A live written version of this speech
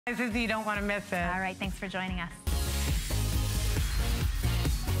You don't want to miss it. All right, thanks for joining us.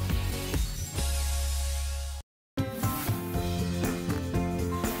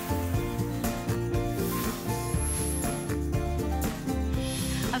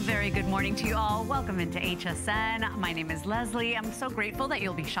 A very good morning to you all. Welcome into HSN. My name is Leslie. I'm so grateful that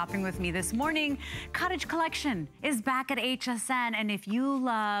you'll be shopping with me this morning. Cottage Collection is back at HSN, and if you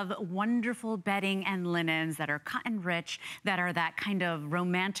love wonderful bedding and linens that are cotton rich, that are that kind of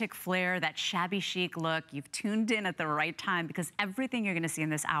romantic flair, that shabby chic look, you've tuned in at the right time, because everything you're going to see in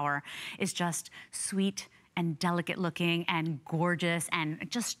this hour is just sweet and delicate looking and gorgeous and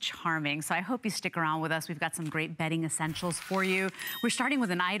just charming. So I hope you stick around with us. We've got some great bedding essentials for you. We're starting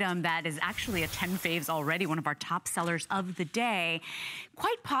with an item that is actually a 10 faves already, one of our top sellers of the day.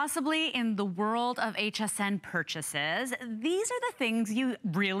 Quite possibly in the world of HSN purchases, these are the things you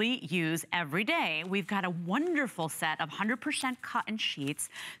really use every day. We've got a wonderful set of 100% cotton sheets,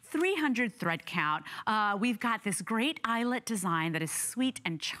 300 thread count. We've got this great eyelet design that is sweet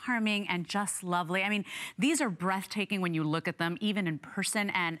and charming and just lovely. I mean, these are breathtaking when you look at them, even in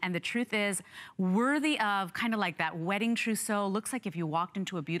person, and the truth is, worthy of kind of like that wedding trousseau. Looks like if you walked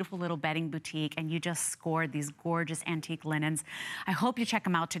into a beautiful little bedding boutique and you just scored these gorgeous antique linens. I hope you check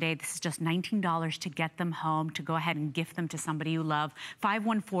them out today. This is just $19 to get them home, to go ahead and gift them to somebody you love.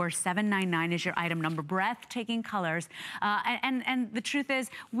 514799 is your item number. Breathtaking colors. And the truth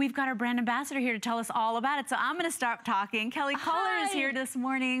is, we've got our brand ambassador here to tell us all about it. So I'm going to start talking. Kelly Kohler is here this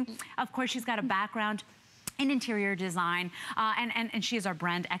morning. Of course, she's got a background in interior design, and she is our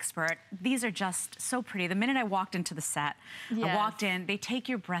brand expert. These are just so pretty. The minute I walked into the set, I walked in, they take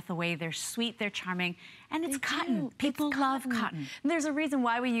your breath away. They're sweet, they're charming, and it's cotton. People love cotton. There's a reason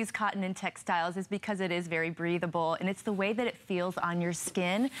why we use cotton in textiles, is because it is very breathable, and it's the way that it feels on your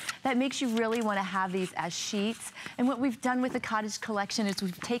skin that makes you really want to have these as sheets. And what we've done with the Cottage Collection is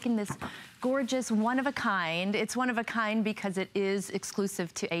we've taken this gorgeous, one-of-a-kind. It's one-of-a-kind because it is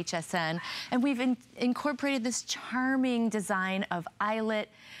exclusive to HSN. And we've incorporated this charming design of eyelet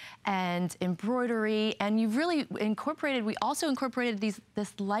and embroidery, and you really incorporated, we also incorporated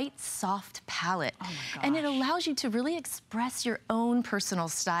this light, soft palette. Oh my gosh. And it allows you to really express your own personal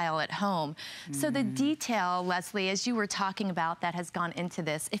style at home. So the detail, Leslie, as you were talking about, that has gone into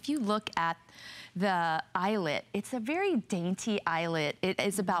this, if you look at the eyelet, it's a very dainty eyelet. It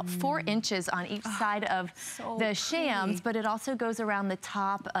is about 4 inches on each side of the shams, but it also goes around the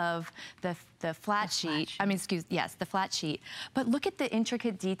top of the flat sheet. I mean, the flat sheet. But look at the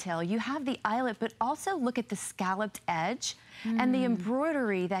intricate detail. You have the eyelet, but also look at the scalloped edge and the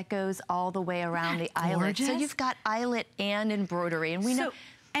embroidery that goes all the way around the eyelet. So you've got eyelet and embroidery, and we know.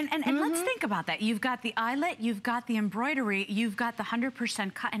 And let's think about that. You've got the eyelet, you've got the embroidery, you've got the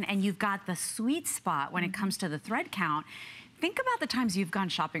 100% cotton, and you've got the sweet spot when it comes to the thread count. Think about the times you've gone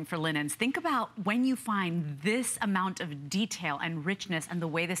shopping for linens. Think about when you find this amount of detail and richness and the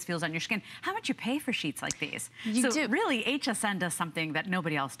way this feels on your skin. How much you pay for sheets like these? So really, HSN does something that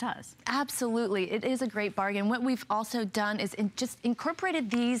nobody else does. Absolutely, it is a great bargain. What we've also done is just incorporated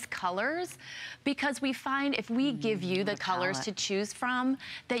these colors, because we find if we give you the colors to choose from,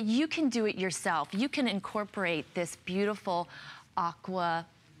 that you can do it yourself. You can incorporate this beautiful aqua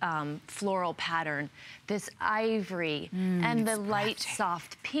floral pattern, this ivory, and the light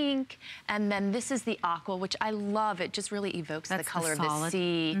soft pink, and then this is the aqua, which I love. It just really evokes the color of the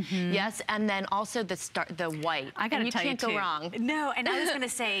sea. Yes, and then also the white. I gotta tell you, can't go wrong. No, and I was gonna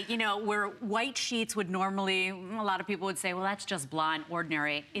say, you know, where white sheets would normally, a lot of people would say, well, that's just blah and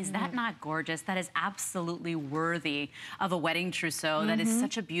ordinary. Is that not gorgeous? That is absolutely worthy of a wedding trousseau. That is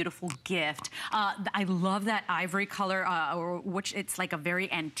such a beautiful gift. I love that ivory color, which it's like a very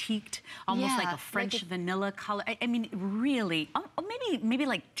antiqued, almost like a French vanilla color. I mean, really, maybe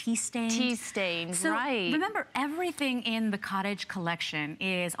like tea stains. Tea stains, so right. Remember, everything in the Cottage Collection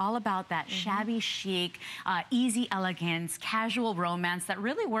is all about that shabby chic, easy elegance, casual romance that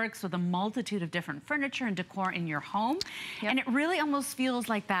really works with a multitude of different furniture and decor in your home. And it really almost feels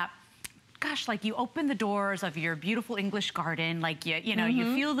like that, gosh, like you open the doors of your beautiful English garden, like you know,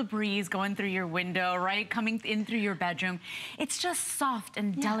 you feel the breeze going through your window, right? Coming in through your bedroom. It's just soft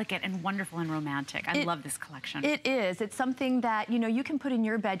and delicate and wonderful and romantic. I love this collection. It is. It's something that, you know, you can put in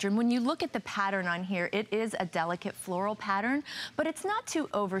your bedroom. When you look at the pattern on here, it is a delicate floral pattern, but it's not too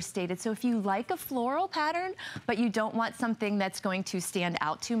overstated. So if you like a floral pattern, but you don't want something that's going to stand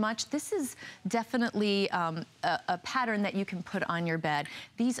out too much, this is definitely a pattern that you can put on your bed.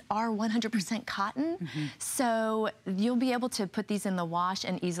 These are 100% cotton, so you'll be able to put these in the wash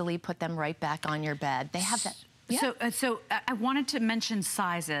and easily put them right back on your bed. They have that So, I wanted to mention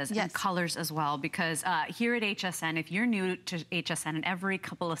sizes and colors as well, because here at HSN, if you're new to HSN, and every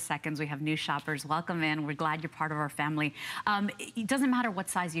couple of seconds we have new shoppers, welcome in. We're glad you're part of our family. It doesn't matter what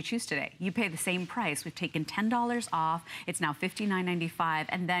size you choose today. You pay the same price. We've taken $10 off. It's now $59.95,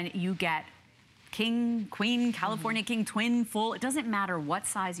 and then you get king, queen, California king, twin, full. It doesn't matter what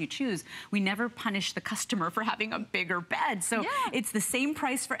size you choose. We never punish the customer for having a bigger bed. So it's the same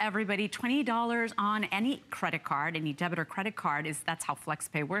price for everybody. $20 on any credit card, any debit or credit card. That's how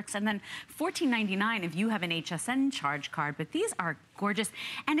FlexPay works. And then $14.99 if you have an HSN charge card. But these are gorgeous.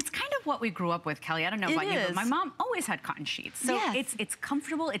 And it's kind of what we grew up with, Kelly. I don't know about you, but my mom always had cotton sheets. So it's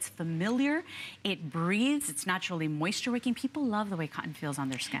comfortable, it's familiar, it breathes, it's naturally moisture wicking. People love the way cotton feels on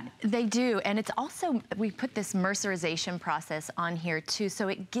their skin. They do, and it's also, we put this mercerization process on here too.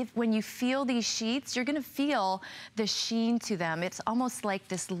 So when you feel these sheets, you're gonna feel the sheen to them. It's almost like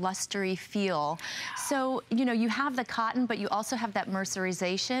this lustery feel. So, you know, you have the cotton, but you also have that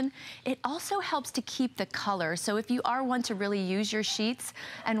mercerization. It also helps to keep the color. So if you are one to really use your sheets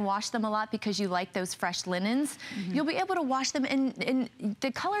and wash them a lot because you like those fresh linens, you'll be able to wash them and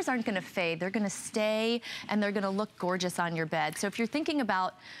the colors aren't gonna fade. They're gonna stay and they're gonna look gorgeous on your bed. So if you're thinking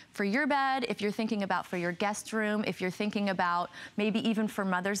about for your bed, if you're thinking about for your guest room, if you're thinking about maybe even for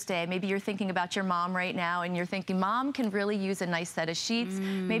Mother's Day, maybe you're thinking about your mom right now and you're thinking mom can really use a nice set of sheets.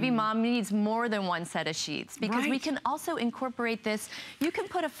 Maybe mom needs more than one set of sheets, because we can also incorporate this. You can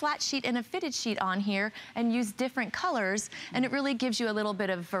put a flat sheet and a fitted sheet on here and use different colors, and it really gives you a little bit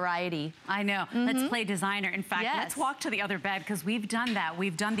of variety. I know. Let's play designer. In fact, let's walk to the other bed, because we've done that.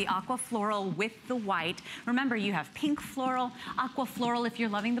 We've done the aqua floral with the white. Remember, you have pink floral, aqua floral if you're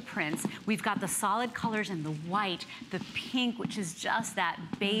loving the prints. We've got the solid colors in the white, the pink, which is just that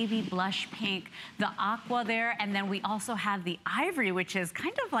baby blush pink, the aqua there, and then we also have the ivory, which is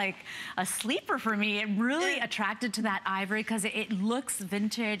kind of like a sleeper for me. It really attracted to that ivory because it looks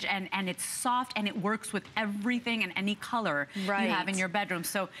vintage and it's soft and it works with everything and any color you have in your bedroom.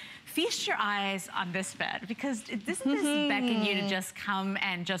 So feast your eyes on this bed, because doesn't this beckon you to just come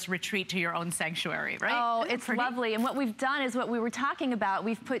and just retreat to your own sanctuary, right? Oh, it's lovely. And what we've done is what we were talking about.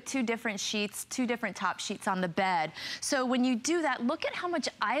 We've put two different sheets, two different top sheets on the bed. So when you do that, look at how much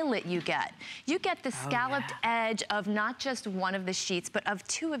eyelet you get. You get the scalloped edge of not just one of the sheets, but of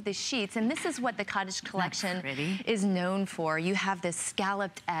two of the sheets. And this is what the Cottage Collection is known for. You have this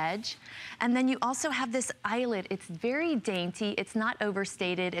scalloped edge, and then you also have this eyelet. It's very dainty. It's not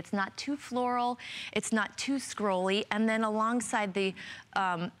overstated. It's not too floral. It's not too scrolly. And then alongside the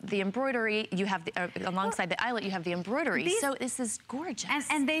embroidery, you have alongside the eyelet, you have the embroidery. So this is gorgeous.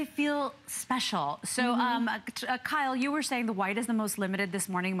 And they feel special. So Kyle, you were saying the white is the most limited this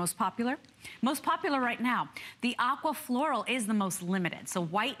morning, most popular? Most popular right now. The aqua floral is the most limited. So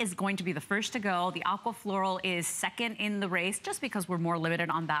white is going to be the first to go. The aqua floral is second in the race, just because we're more limited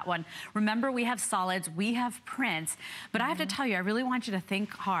on that one. Remember, we have solids, we have prints, but I have to tell you, I really want you to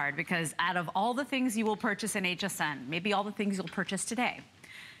think hard, because out of all the things you will purchase in HSN, maybe all the things you'll purchase today,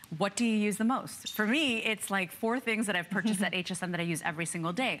 what do you use the most? For me, it's like 4 things that I've purchased at HSN that I use every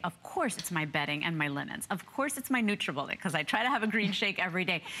single day. Of course, it's my bedding and my linens. Of course, it's my NutriBullet, because I try to have a green shake every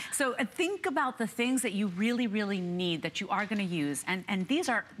day. So think about the things that you really, really need that you are gonna use. And these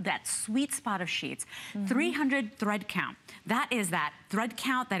are that sweet spot of sheets. 300 thread count. That is that thread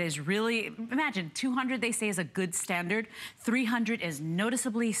count that is really, imagine 200 they say is a good standard. 300 is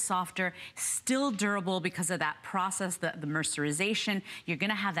noticeably softer, still durable because of that process, the mercerization. You're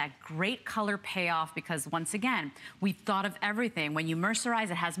gonna have that great color payoff, because once again, we've thought of everything. When you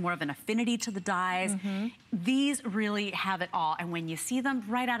mercerize, it has more of an affinity to the dyes. These really have it all. And when you see them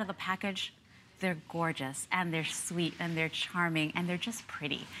right out of the package, they're gorgeous and they're sweet and they're charming and they're just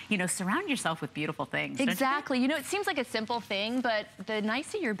pretty. You know, surround yourself with beautiful things. Exactly. You know, it seems like a simple thing, but the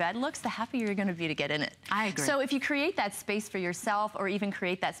nicer your bed looks, the happier you're going to be to get in it. I agree. So if you create that space for yourself, or even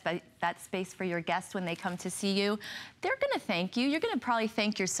create that space for your guests when they come to see you, they're going to thank you. You're going to probably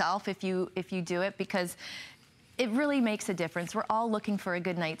thank yourself if you do it, because it really makes a difference. We're all looking for a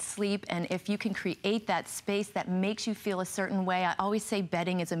good night's sleep, and if you can create that space that makes you feel a certain way, I always say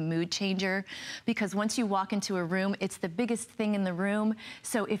bedding is a mood changer, because once you walk into a room, it's the biggest thing in the room.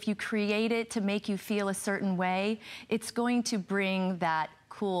 So if you create it to make you feel a certain way, it's going to bring that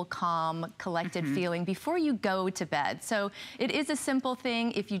cool, calm, collected feeling before you go to bed. So it is a simple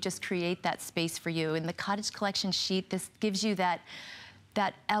thing if you just create that space for you. In the Cottage Collection sheet, this gives you that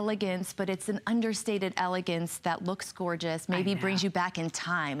that elegance, but it's an understated elegance that looks gorgeous, maybe brings you back in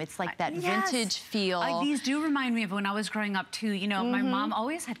time. It's like that vintage feel. These do remind me of when I was growing up too. You know, my mom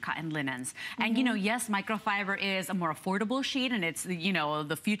always had cotton linens. And you know, yes, microfiber is a more affordable sheet, and it's, you know,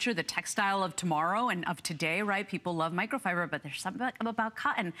 the future, the textile of tomorrow and of today, right? People love microfiber, but there's something about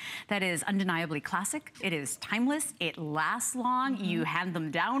cotton that is undeniably classic. It is timeless. It lasts long. You hand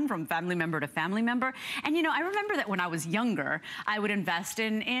them down from family member to family member. And you know, I remember that when I was younger, I would invest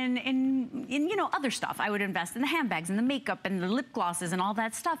in you know, other stuff. I would invest in the handbags and the makeup and the lip glosses and all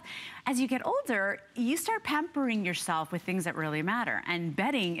that stuff. As you get older, you start pampering yourself with things that really matter. And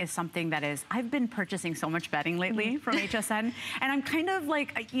bedding is something that is, I've been purchasing so much bedding lately from HSN, and I'm kind of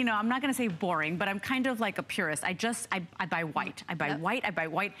like, you know, I'm not gonna say boring, but I'm kind of like a purist. I buy white. I buy white, I buy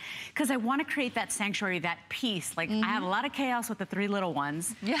white, because I wanna create that sanctuary, that peace. Like, I have a lot of chaos with the 3 little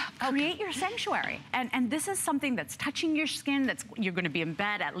ones. Yeah. Create your sanctuary. And this is something that's touching your skin, that's, you're gonna be in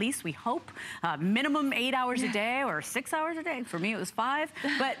bed at least, we hope, minimum 8 hours a day or 6 hours a day. For me, it was 5.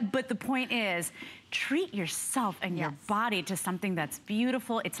 But the point is, treat yourself and your body to something that's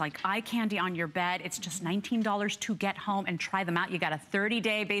beautiful. It's like eye candy on your bed. It's just $19 to get home and try them out. You got a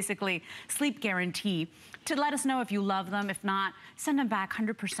 30-day, basically, sleep guarantee to let us know if you love them. If not, send them back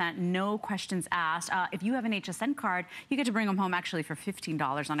 100%, no questions asked. If you have an HSN card, you get to bring them home actually for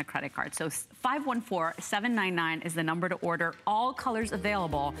 $15 on a credit card. So 514-799 is the number to order. All colors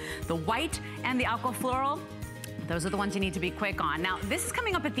available. The white and the aqua floral, those are the ones you need to be quick on. Now, this is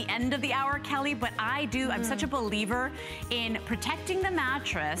coming up at the end of the hour, Kelly, but I'm such a believer in protecting the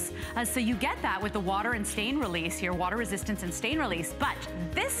mattress. So you get that with the water and stain release here, water resistance and stain release. But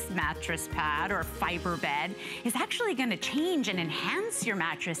this mattress pad or fiber bed is actually gonna change and enhance your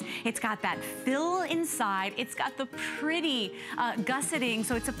mattress. It's got that fill inside. It's got the pretty gusseting.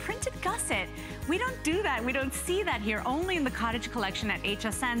 So it's a printed gusset. We don't do that. We don't see that here, only in the Cottage collection at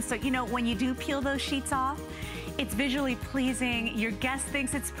HSN. So, you know, when you do peel those sheets off, it's visually pleasing. Your guest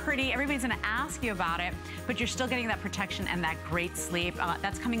thinks it's pretty. Everybody's gonna ask you about it, but you're still getting that protection and that great sleep.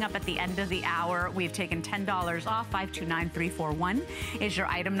 That's coming up at the end of the hour. We've taken $10 off. 529341 is your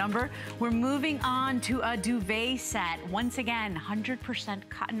item number. We're moving on to a duvet set. Once again, 100%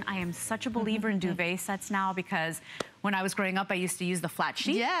 cotton. I am such a believer in duvet sets now, because when I was growing up, I used to use the flat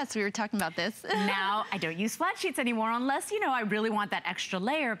sheet. Yes, we were talking about this. Now, I don't use flat sheets anymore unless, you know, I really want that extra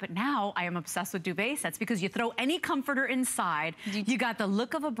layer. But now I am obsessed with duvet sets, because you throw any comforter inside, you got the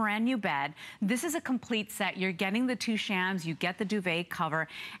look of a brand new bed. This is a complete set. You're getting the 2 shams, you get the duvet cover,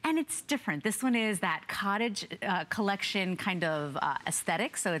 and it's different. This one is that Cottage collection kind of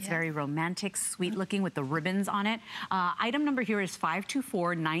aesthetic. So it's very romantic, sweet looking with the ribbons on it. Item number here is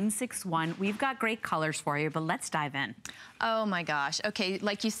 524961. We've got great colors for you, but let's dive in. Oh my gosh. Okay,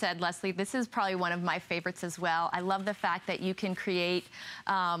 like you said, Leslie, this is probably one of my favorites as well. I love the fact that you can create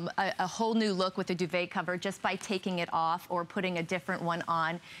a whole new look with a duvet cover just by taking it off or putting a different one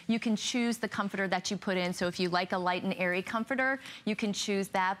on. You can choose the comforter that you put in. So if you like a light and airy comforter, you can choose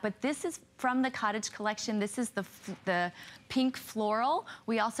that. But this is from the Cottage collection. This is the pink floral.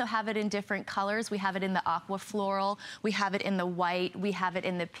 We also have it in different colors. We have it in the aqua floral. We have it in the white. We have it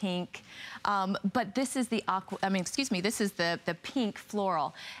in the pink. But this is the this is the pink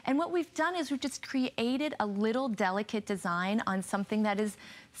floral. And what we've done is we've just created a little delicate design on something that is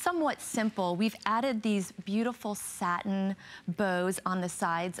somewhat simple. We've added these beautiful satin bows on the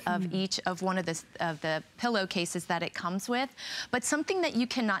sides of each of one of the pillowcases that it comes with. But something that you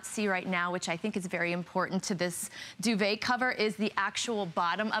cannot see right now, which I think is very important to this duvet cover, is the actual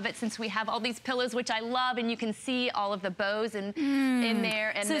bottom of it, since we have all these pillows, which I love, and you can see all of the bows in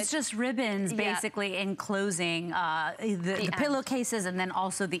there. And so it's just ribbons basically enclosing the pillowcases, and then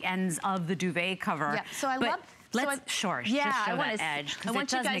also the ends of the duvet cover. Yeah, so I love... Let's just show that edge, because it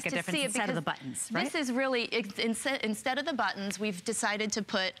does make a difference instead of the buttons, right? This is really, instead of the buttons, we've decided to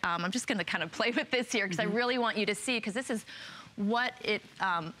put, I'm just gonna kind of play with this here, because I really want you to see, because this is what it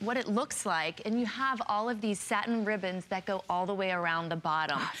looks like. And you have all of these satin ribbons that go all the way around the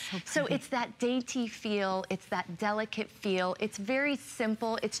bottom. Oh, so it's that dainty feel, it's that delicate feel. It's very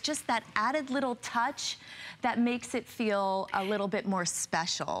simple. It's just that added little touch that makes it feel a little bit more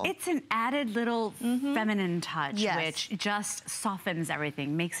special. It's an added little feminine touch, which just softens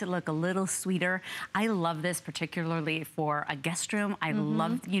everything, makes it look a little sweeter. I love this particularly for a guest room. I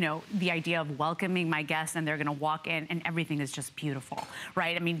love, you know, the idea of welcoming my guests, and they're gonna walk in and everything is just just beautiful,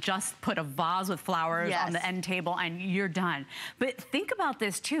 right? I mean, just put a vase with flowers on the end table and you're done. But think about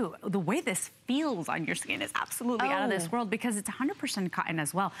this too. The way this feels on your skin is absolutely out of this world because it's 100% cotton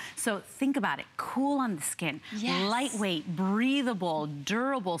as well. So think about it. Cool on the skin, lightweight, breathable,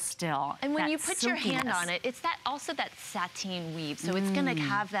 durable still. And when you put your hand on it, it's also that sateen weave. So it's gonna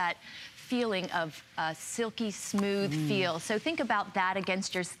have that feeling of a silky smooth feel. So think about that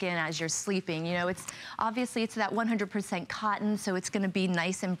against your skin as you're sleeping. You know, it's obviously it's that 100% cotton, so it's gonna be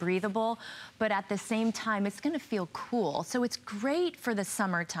nice and breathable, but at the same time, it's gonna feel cool. So it's great for the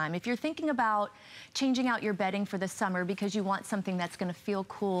summertime. If you're thinking about changing out your bedding for the summer because you want something that's gonna feel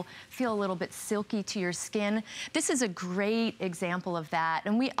cool, feel a little bit silky to your skin, this is a great example of that.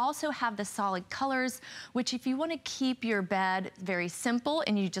 And we also have the solid colors, which if you wanna keep your bed very simple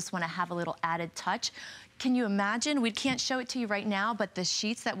and you just wanna have a little added touch, can you imagine? We can't show it to you right now, but the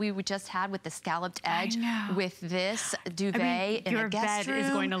sheets that we just had with the scalloped edge with this duvet in a guest room. Your bed is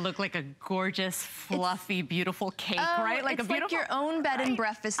going to look like a gorgeous, fluffy, beautiful cake, right? Like it's like your own bed and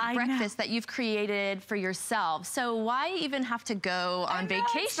breakfast that you've created for yourself. So why even have to go on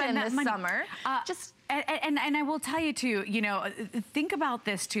vacation this summer? And I will tell you too, you know, think about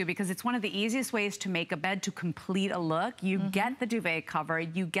this too, because it's one of the easiest ways to make a bed to complete a look. You get the duvet cover,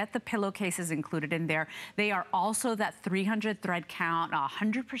 you get the pillowcases included in there. They are also that 300 thread count,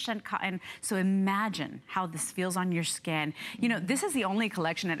 100% cotton. So imagine how this feels on your skin. You know, this is the only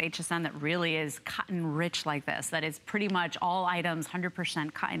collection at HSN that really is cotton rich like this, that is pretty much all items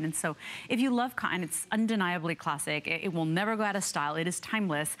 100% cotton. And so if you love cotton, it's undeniably classic. It will never go out of style. It is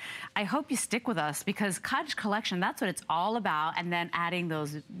timeless. I hope you stick with us because Cottage Collection, that's what it's all about. And then adding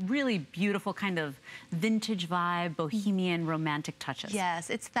those really beautiful kind of vintage vibe, bohemian, romantic touches. Yes,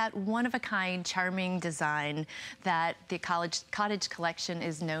 it's that one-of-a-kind, charming design that the Cottage Collection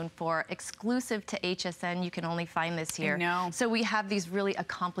is known for. Exclusive to HSN, you can only find this here. I know. So we have these really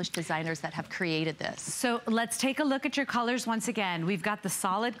accomplished designers that have created this. So let's take a look at your colors once again. We've got the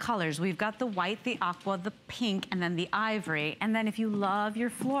solid colors. We've got the white, the aqua, the pink, and then the ivory. And then if you love your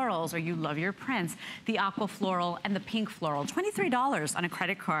florals or you love your prints, the aqua floral and the pink floral. $23 on a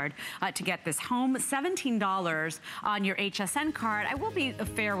credit card to get this home. $17 on your HSN card. I will be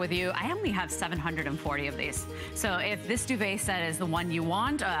fair with you. I only have 740 of these. So if this duvet set is the one you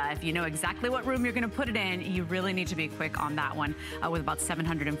want, if you know exactly what room you're going to put it in, you really need to be quick on that one with about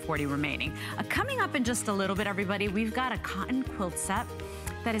 740 remaining. Coming up in just a little bit, everybody, we've got a cotton quilt set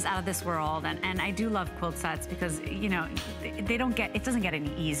that is out of this world, and I do love quilt sets because, you know, it doesn't get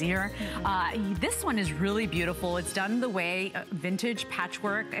any easier. This one is really beautiful. It's done the way vintage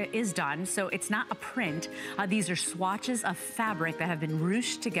patchwork is done, so it's not a print. These are swatches of fabric that have been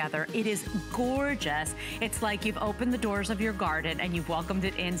ruched together. It is gorgeous. It's like you've opened the doors of your garden and you've welcomed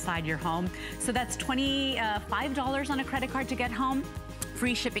it inside your home. So that's $25 on a credit card to get home.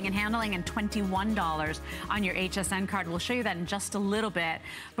 Free shipping and handling, and $21 on your HSN card. We'll show you that in just a little bit.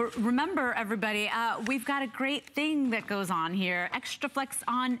 But remember, everybody, we've got a great thing that goes on here. Extra flex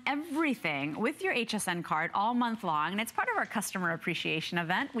on everything with your HSN card all month long. And it's part of our customer appreciation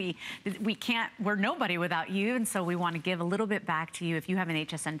event. We're nobody without you. And so we want to give a little bit back to you. If you have an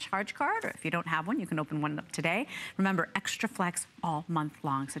HSN charge card, or if you don't have one, you can open one up today. Remember, extra flex all month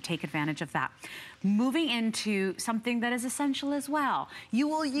long. So take advantage of that. Moving into something that is essential as well. You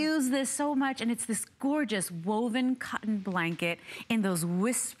will use this so much, and it's this gorgeous woven cotton blanket in those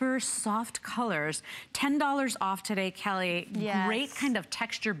whisper soft colors. $10 off today, Kelly. Yes. Great kind of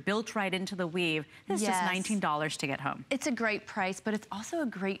texture built right into the weave. This is just $19 to get home. It's a great price, but it's also a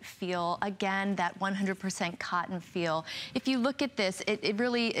great feel. Again, that 100% cotton feel. If you look at this,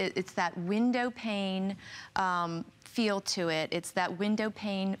 it's that window pane feel to it. It's that window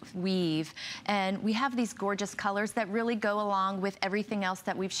pane weave. And we have these gorgeous colors that really go along with everything else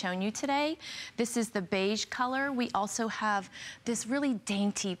that we've shown you today. This is the beige color. We also have this really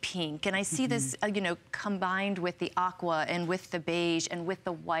dainty pink. And I see this, you know, combined with the aqua and with the beige and with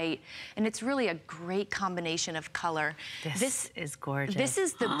the white. And it's really a great combination of color. This is gorgeous. This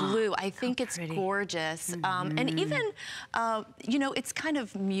is the blue. I think it's gorgeous. And even, you know, it's kind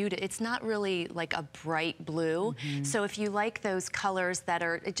of muted. It's not really like a bright blue. So if you like those colors that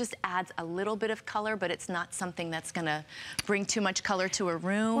are, it just adds a little bit of color, but it's not something that's gonna bring too much color to a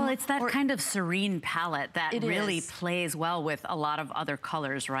room. Well, it's that kind of serene palette that really plays well with a lot of other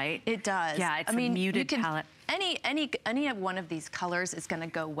colors, right? It does. Yeah, it's a muted palette. any one of these colors is going to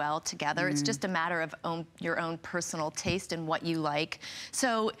go well together. It's just a matter of your own personal taste and what you like.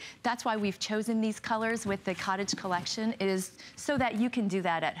 So that's why we've chosen these colors with the Cottage Collection, is so that you can do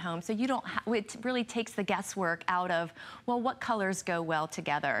that at home. So you don't, it really takes the guesswork out of, well, what colors go well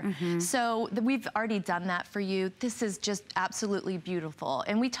together. So we've already done that for you. This is just absolutely beautiful.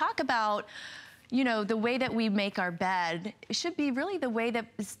 And we talk about, you know, the way that we make our bed should be really the way that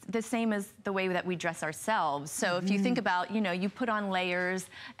is the same as the way that we dress ourselves. So if you think about, you know, you put on layers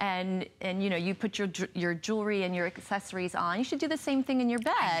and you know, you put your jewelry and your accessories on, you should do the same thing in your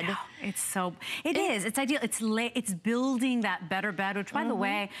bed. I know. It's so, it is. It's ideal. It's building that better bed, which, by the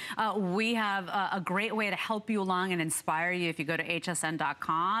way, we have a great way to help you along and inspire you. If you go to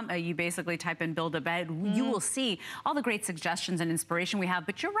hsn.com, you basically type in build a bed. You will see all the great suggestions and inspiration we have.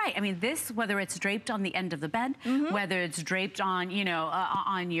 But you're right. I mean, this, whether it's draped on the end of the bed, whether it's draped on, you know,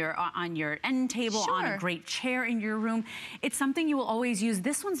 on your end table, on a great chair in your room, it's something you will always use.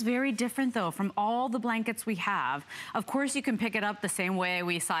 This one's very different, though, from all the blankets we have. Of course, you can pick it up the same way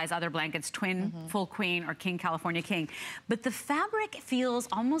we size other blankets, twin, full queen, or king California king. But the fabric feels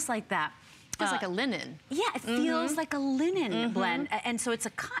almost like that. It feels like a linen. Yeah, it feels like a linen blend. And so it's a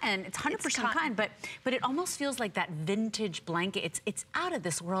cotton, it's 100% cotton, but it almost feels like that vintage blanket. It's out of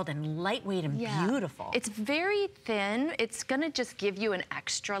this world and lightweight and beautiful. It's very thin. It's gonna just give you an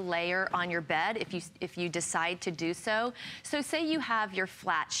extra layer on your bed if you decide to do so. So say you have your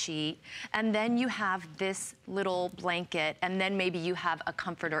flat sheet, and then you have this little blanket, and then maybe you have a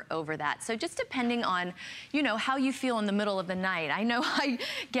comforter over that. So just depending on, you know, how you feel in the middle of the night. I know I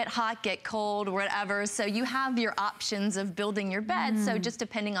get hot, get cold, or whatever, so you have your options of building your bed. So just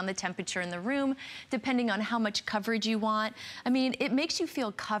depending on the temperature in the room, depending on how much coverage you want. I mean, it makes you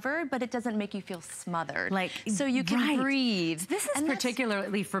feel covered, but it doesn't make you feel smothered. Like, so you can breathe. This is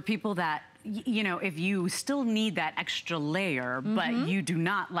particularly for people that, you know, if you still need that extra layer, but you do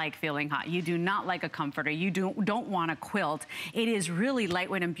not like feeling hot, you do not like a comforter, you don't want a quilt, it is really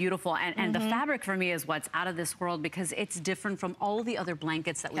lightweight and beautiful. And the fabric for me is what's out of this world, because it's different from all the other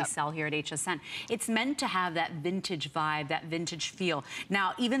blankets that we sell here at HSN. It's meant to have that vintage vibe, that vintage feel.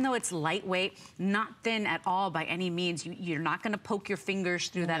 Now, even though it's lightweight, not thin at all by any means, you're not gonna poke your fingers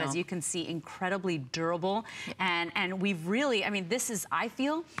through that. As you can see, incredibly durable. And we've really, I mean, this is, I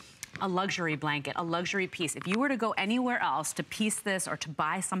feel, a luxury blanket, a luxury piece. If you were to go anywhere else to piece this or to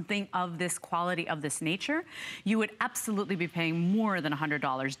buy something of this quality, of this nature, you would absolutely be paying more than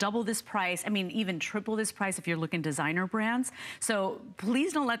 $100. Double this price, I mean, even triple this price if you're looking designer brands. So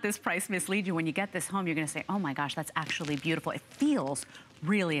please don't let this price mislead you. When you get this home, you're gonna say, oh my gosh, that's actually beautiful. It feels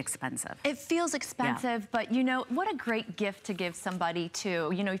really expensive. It feels expensive, but you know, what a great gift to give somebody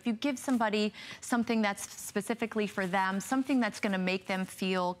too. You know, if you give somebody something that's specifically for them, something that's gonna make them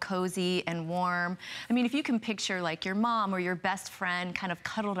feel cozy and warm. I mean, if you can picture like your mom or your best friend kind of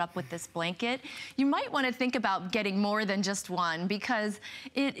cuddled up with this blanket, you might wanna think about getting more than just one, because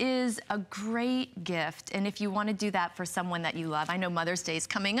it is a great gift. And if you wanna do that for someone that you love, I know Mother's Day is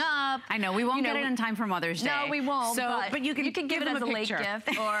coming up. I know, we won't get it in time for Mother's Day. No, we won't, so, but you can give it them as a late gift.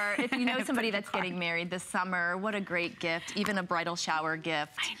 Or if you know somebody that's card. getting married this summer, what a great gift, even a bridal shower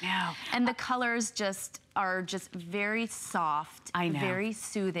gift. I know. And the colors are just very soft, very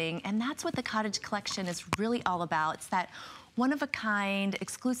soothing, and that's what the Cottage Collection is really all about. It's that one-of-a-kind,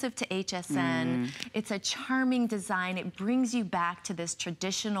 exclusive to HSN. It's a charming design. It brings you back to this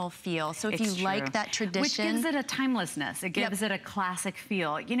traditional feel. So if you like that tradition. Which gives it a timelessness. It gives it a classic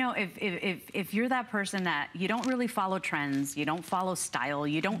feel. You know, if you're that person that you don't really follow trends, you don't follow style,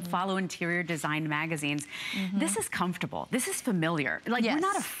 you don't follow interior design magazines, this is comfortable. This is familiar. Like, we're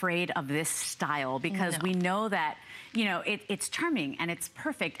not afraid of this style, because we know that, you know, it's charming and it's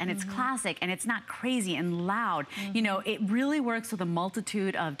perfect and it's classic and it's not crazy and loud. You know, it really works with a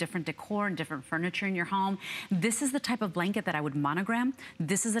multitude of different decor and different furniture in your home. This is the type of blanket that I would monogram.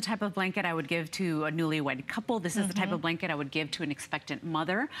 This is the type of blanket I would give to a newlywed couple. This is the type of blanket I would give to an expectant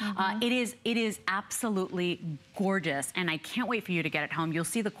mother. It is absolutely gorgeous, and I can't wait for you to get it home. You'll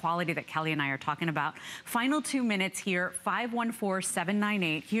see the quality that Kelly and I are talking about. Final 2 minutes here,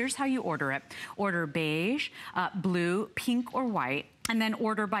 514-798. Here's how you order it. Order beige, blue, pink, or white, and then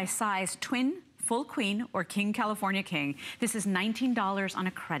order by size: twin, full queen, or king California king. This is $19 on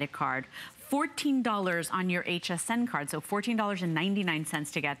a credit card, $14 on your HSN card, so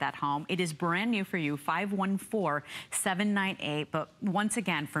 $14.99 to get that home. It is brand new for you, 514-798. But once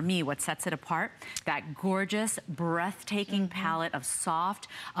again, for me, what sets it apart, that gorgeous, breathtaking palette of soft,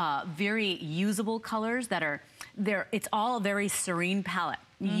 very usable colors that are there. It's all a very serene palette.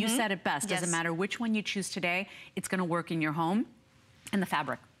 You said it best. Doesn't matter which one you choose today, it's gonna work in your home. And the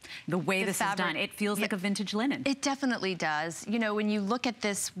fabric. The way this is done, it feels like a vintage linen. It definitely does. You know, when you look at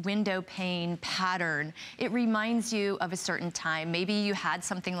this window pane pattern, it reminds you of a certain time. Maybe you had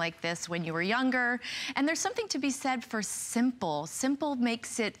something like this when you were younger, and there's something to be said for simple. Simple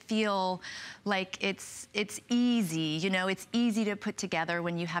makes it feel like it's easy, you know, it's easy to put together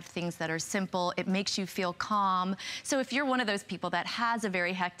when you have things that are simple. It makes you feel calm. So if you're one of those people that has a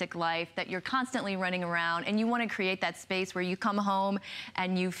very hectic life, that you're constantly running around and you want to create that space where you come home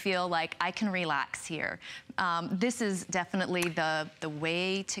and you feel like I can relax here, this is definitely the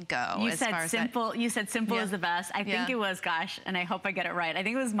way to go. You said simple. You said simple is the best. I think it was, gosh, and I hope I get it right. I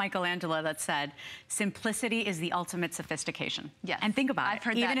think it was Michelangelo that said, simplicity is the ultimate sophistication. Yes. And think about I've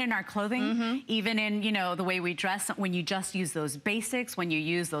heard even that. in our clothing, even in, you know, the way we dress, when you just use those basics, when you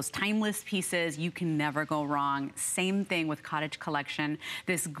use those timeless pieces, you can never go wrong. Same thing with Cottage Collection.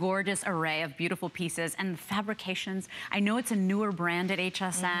 This gorgeous array of beautiful pieces and the fabrications. I know it's a newer brand at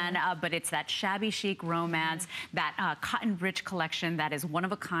HSN, but it's that shabby chic romance, that cotton rich collection that is one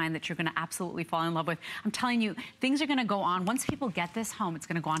of a kind that you're gonna absolutely fall in love with. I'm telling you, things are gonna go on. Once people get this home, it's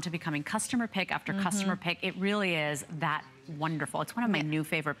gonna go on to becoming customer pick after customer pick. It really is that wonderful. It's one of my new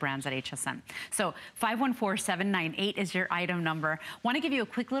favorite brands at HSN. So 514798 is your item number. Want to give you a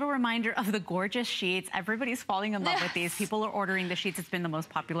quick little reminder of the gorgeous sheets. Everybody's falling in love with these. People are ordering the sheets. It's been the most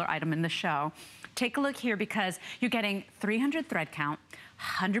popular item in the show. Take a look here because you're getting 300 thread count,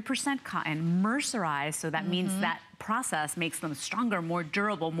 100% cotton, mercerized, so that means that process makes them stronger, more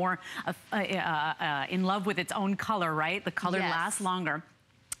durable, more in love with its own color, right? The color lasts longer.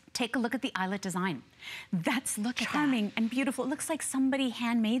 Take a look at the eyelet design. That's charming and beautiful. It looks like somebody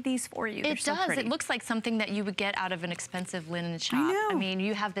handmade these for you. It does. It looks like something that you would get out of an expensive linen shop. I know. I mean,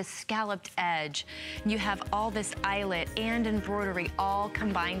 you have this scalloped edge. You have all this eyelet and embroidery all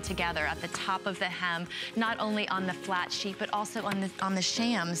combined together at the top of the hem, not only on the flat sheet, but also on the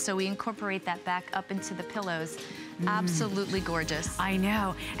shams. So we incorporate that back up into the pillows. Absolutely gorgeous. I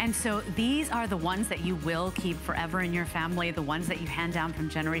know. And so these are the ones that you will keep forever in your family, the ones that you hand down from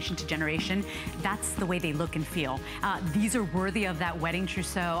generation to generation. That's the way they look and feel. These are worthy of that wedding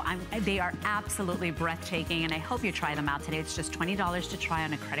trousseau. They are absolutely breathtaking, and I hope you try them out today. It's just $20 to try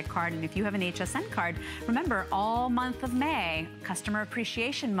on a credit card, and if you have an HSN card, remember, all month of May, Customer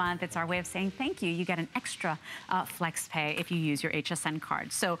Appreciation Month, it's our way of saying thank you. You get an extra flex pay if you use your HSN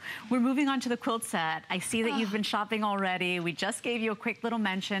card. So we're moving on to the quilt set. I see that you've been shopping already. We just gave you a quick little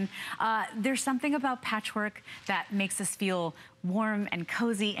mention. There's something about patchwork that makes us feel warm and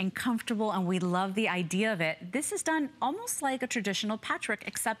cozy and comfortable, and we love the idea of it. This is done almost like a traditional patchwork,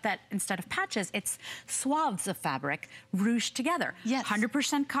 except that instead of patches, it's swaths of fabric ruched together. Yes.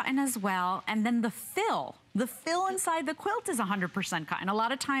 100% cotton as well, and then the fill inside the quilt is 100% cotton. A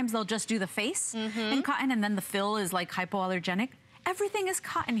lot of times they'll just do the face in cotton, and then the fill is like hypoallergenic. Everything is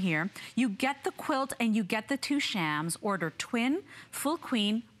cotton here. You get the quilt and you get the two shams. Order twin, full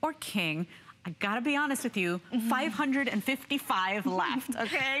queen, or king. I gotta be honest with you, 555 left,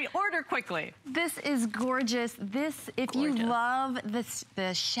 okay? Order quickly. This is gorgeous. If you love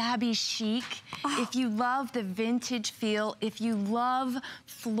the shabby chic, if you love the vintage feel, if you love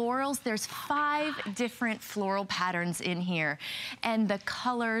florals, there's 5 different floral patterns in here. And the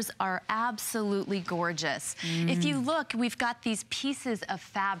colors are absolutely gorgeous. If you look, we've got these pieces of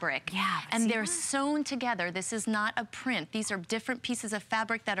fabric. And they're sewn together. This is not a print. These are different pieces of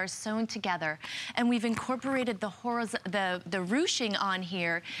fabric that are sewn together. And we've incorporated the ruching on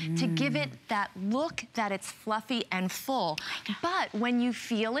here to give it that look that it's fluffy and full. But when you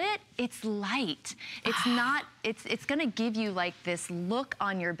feel it, it's light. It's not, it's gonna give you like this look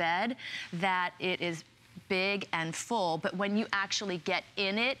on your bed that it is big and full, but when you actually get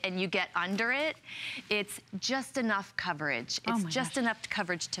in it and you get under it, it's just enough coverage. It's just enough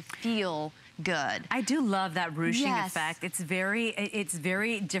coverage to feel good. I do love that ruching effect. It's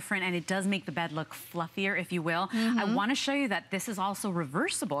very different, and it does make the bed look fluffier, if you will. I want to show you that this is also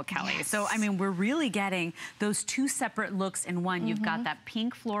reversible, Kelly. So, I mean, we're really getting those 2 separate looks in one. You've got that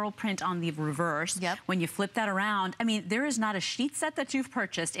pink floral print on the reverse. When you flip that around, I mean, there is not a sheet set that you've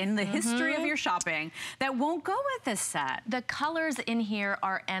purchased in the history of your shopping that won't go with this set. The colors in here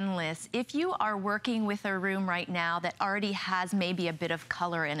are endless. If you are working with a room right now that already has maybe a bit of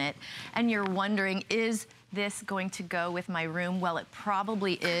color in it, and you're wondering, is this going to go with my room? Well, it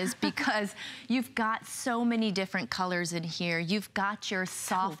probably is, because you've got so many different colors in here. You've got your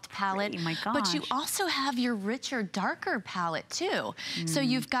soft palette, but you also have your richer, darker palette too. So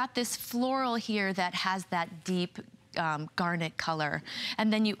you've got this floral here that has that deep garnet color.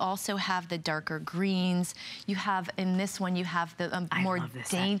 And then you also have the darker greens. You have, in this one, you have the more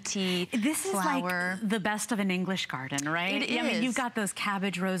dainty This is flower. like the best of an English garden, right? It is. I mean, you've got those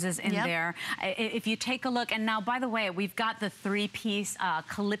cabbage roses in there. If you take a look, and now, by the way, we've got the 3-piece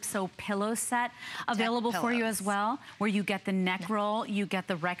Calypso pillow set available for you as well, where you get the neck roll, you get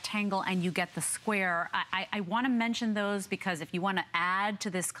the rectangle, and you get the square. I want to mention those because if you want to add to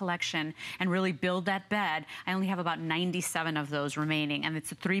this collection and really build that bed, I only have about 97 of those remaining, and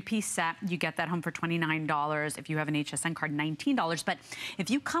it's a 3-piece set. You get that home for $29. If you have an HSN card, $19. But if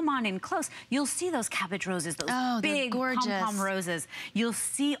you come on in close, you'll see those cabbage roses, those big pom-pom roses. You'll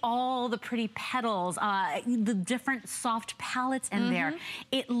see all the pretty petals, the different soft palettes in there.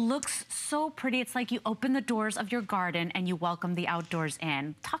 It looks so pretty. It's like you open the doors of your garden and you welcome the outdoors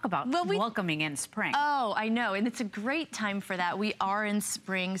in. Talk about welcoming in spring. Oh, I know, and it's a great time for that. We are in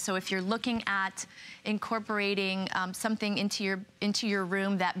spring, so if you're looking at incorporating something into your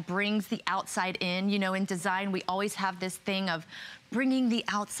room that brings the outside in, you know, in design, we always have this thing of bringing the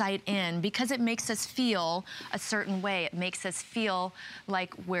outside in because it makes us feel a certain way. It makes us feel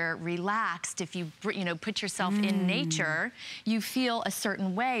like we're relaxed. If you, put yourself in nature, you feel a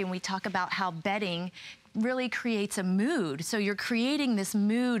certain way. And we talk about how bedding really creates a mood. So you're creating this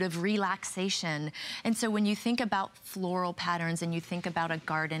mood of relaxation. And so when you think about floral patterns and you think about a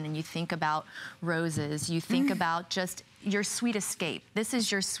garden and you think about roses, you think about just your sweet escape. This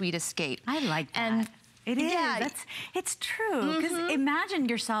is your sweet escape. I like that. And it is. Yeah. It's true. Because imagine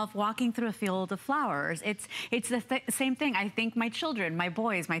yourself walking through a field of flowers. It's the same thing. I think my children, my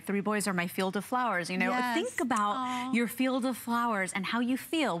boys, my 3 boys are my field of flowers. You know, think about your field of flowers and how you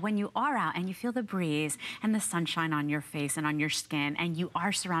feel when you are out and you feel the breeze and the sunshine on your face and on your skin, and you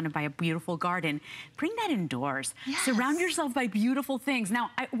are surrounded by a beautiful garden. Bring that indoors. Surround yourself by beautiful things. Now,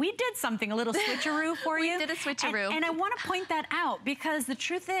 we did something, a little switcheroo for you. We did a switcheroo. And I want to point that out because the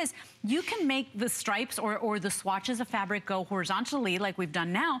truth is, you can make the stripes or the swatches of fabric go horizontally like we've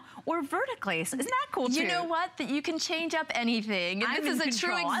done now, or vertically. So isn't that cool too? You know what? That you can change up anything. And this is a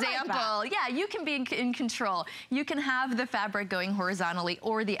true example. Yeah, you can be in control. You can have the fabric going horizontally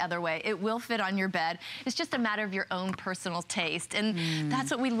or the other way. It will fit on your bed. It's just a matter of your own personal taste. And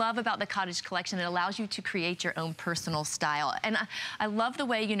that's what we love about the Cottage Collection. It allows you to create your own personal style. And I love the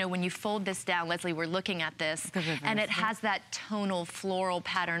way, when you fold this down, Leslie, we're looking at this, and it has that tonal floral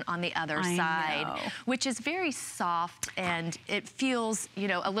pattern on the other side, which is very soft, and it feels,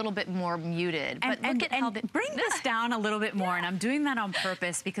 a little bit more muted. But look at how bring this down a little bit more, and I'm doing that on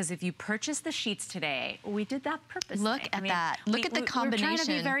purpose because if you purchase the sheets today, we did that purposely. Look at that. Look at the combination. We're trying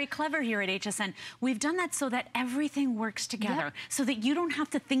to be very clever here at HSN. We've done that so that everything works together, so that you don't have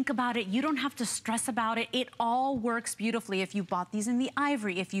to think about it, you don't have to stress about it. It all works beautifully. If you bought these in the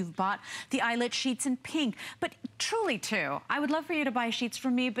ivory, if you've bought the eyelet sheets in pink, but truly too, I would love for you to buy sheets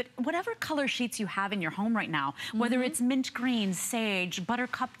from me, but whatever color sheets you have in your home right now, whether it's mint green, sage,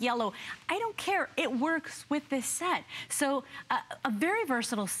 buttercup yellow, I don't care. It works with this set. So a very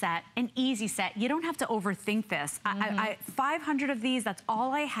versatile set, an easy set. You don't have to overthink this. 500 of these, that's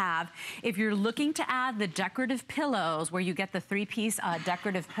all I have. If you're looking to add the decorative pillows, where you get the 3-piece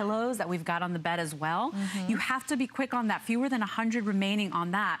decorative pillows that we've got on the bed as well, you have to be quick on that. Fewer than 100 remaining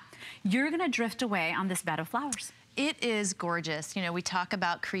on that. You're gonna drift away on this bed of flowers. It is gorgeous. We talk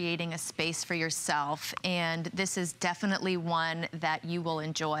about creating a space for yourself, and this is definitely one that you will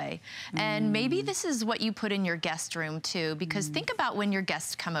enjoy. And maybe this is what you put in your guest room too, because think about when your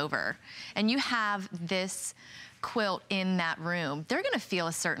guests come over and you have this quilt in that room. They're gonna feel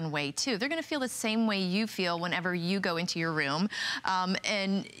a certain way too. They're gonna feel the same way you feel whenever you go into your room,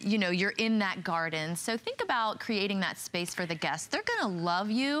 and you're in that garden. So think about creating that space for the guests. They're gonna love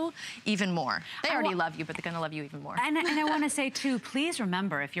you even more. They already love you, but they're gonna love you even more. And I wanna say too, please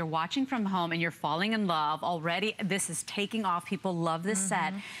remember, if you're watching from home and you're falling in love already, this is taking off. People love this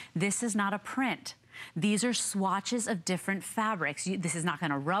set. This is not a print. These are swatches of different fabrics. This is not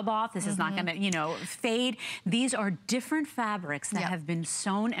gonna rub off. This is not gonna, fade. These are different fabrics that have been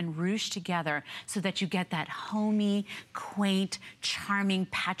sewn and ruched together so that you get that homey, quaint, charming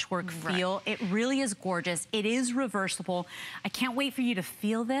patchwork feel. It really is gorgeous. It is reversible. I can't wait for you to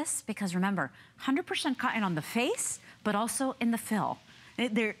feel this because remember, 100% cotton on the face, but also in the fill.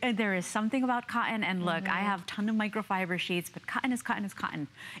 There is something about cotton, and look, I have a ton of microfiber sheets, but cotton is cotton is cotton.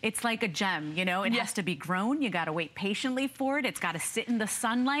 It's like a gem, It has to be grown. You gotta wait patiently for it. It's gotta sit in the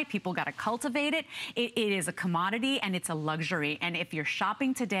sunlight. People gotta cultivate it. It is a commodity, and it's a luxury. And if you're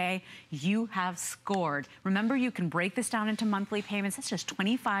shopping today, you have scored. Remember, you can break this down into monthly payments. That's just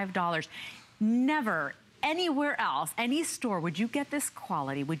 $25. Never anywhere else, any store, would you get this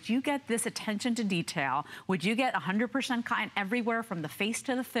quality? Would you get this attention to detail? Would you get 100% cotton everywhere from the face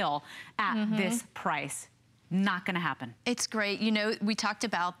to the fill at this price? Not gonna happen. It's great. You know, we talked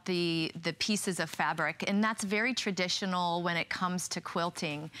about the pieces of fabric, and that's very traditional when it comes to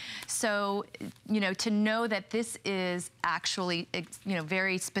quilting. So, you know, to know that this is actually, you know,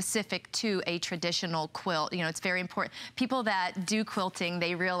 very specific to a traditional quilt, you know, it's very important. People that do quilting,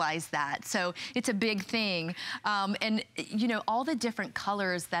 they realize that. So it's a big thing. And, you know, all the different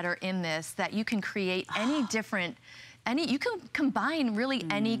colors that are in this, that you can create any different, you can combine really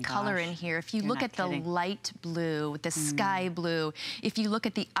any color in here. If you look at the light blue, the sky blue, if you look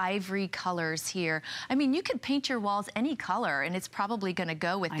at the ivory colors here, I mean, you could paint your walls any color and it's probably gonna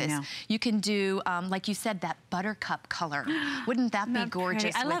go with this. You can do, like you said, that buttercup color. Wouldn't that be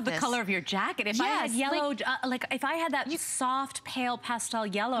gorgeous? I love the color of your jacket. If I had yellow, like if I had that soft, pale pastel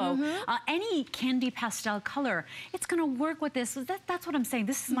yellow, any candy pastel color, it's gonna work with this. That's what I'm saying.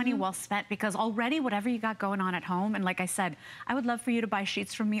 This is money well spent, because already whatever you got going on at home, and like I said, I would love for you to buy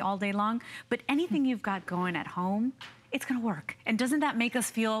sheets from me all day long, but anything you've got going at home, it's gonna work. And doesn't that make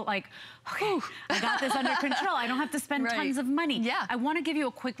us feel like, okay, I got this under control. I don't have to spend tons of money. Yeah. I wanna give you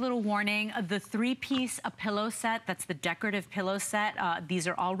a quick little warning. The 3-piece pillow set, that's the decorative pillow set. These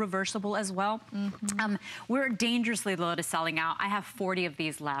are all reversible as well. We're dangerously low to selling out. I have 40 of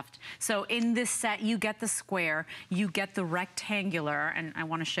these left. So in this set, you get the square, you get the rectangular, and I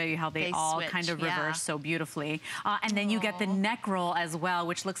wanna show you how they all switch, kind of reverse so beautifully. And then you get the neck roll as well,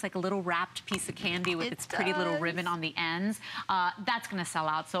 which looks like a little wrapped piece of candy with its pretty little ribbon on the ends. That's gonna sell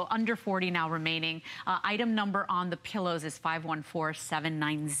out. So under 40 now remaining. Item number on the pillows is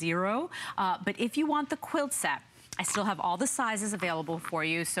 514790. But if you want the quilt set, I still have all the sizes available for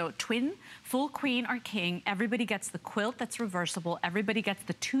you. So twin, full queen, or king, everybody gets the quilt that's reversible. Everybody gets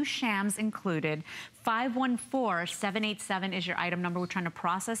the 2 shams included. 514787 is your item number. We're trying to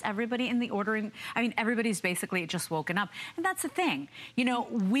process everybody in the ordering. I mean, everybody's basically just woken up. And that's the thing. You know,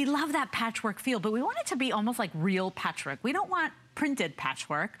 we love that patchwork feel, but we want it to be almost like real patchwork. We don't want printed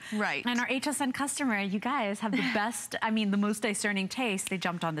patchwork. Right. And our HSN customer, you guys have the best, I mean, the most discerning taste. They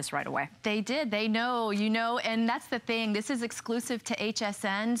jumped on this right away. They did. They know, you know, and that's the thing. This is exclusive to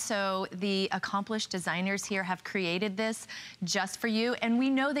HSN, so the accomplished designers here have created this just for you, and we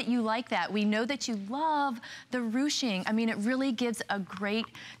know that you like that. We know that you love the ruching. I mean, it really gives a great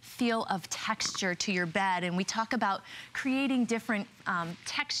feel of texture to your bed, and we talk about creating different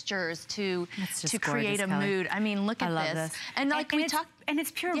textures to create a mood. I mean, look at this. And like we talked. And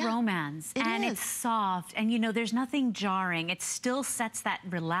it's pure romance, and it's soft, and you know, there's nothing jarring. It still sets that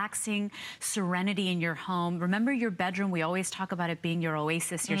relaxing serenity in your home. Remember your bedroom, we always talk about it being your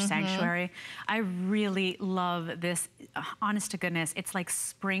oasis, your sanctuary. I really love this, honest to goodness. It's like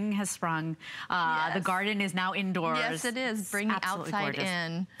spring has sprung. The garden is now indoors. Yes, it is, bringing outside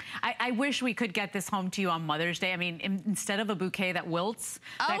in. I wish we could get this home to you on Mother's Day. I mean, instead of a bouquet that wilts,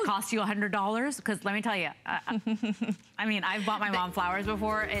 that costs you $100, because let me tell you, I mean, I've bought my mom flowers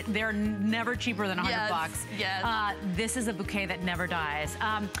before. They're never cheaper than $100. Yes. This is a bouquet that never dies.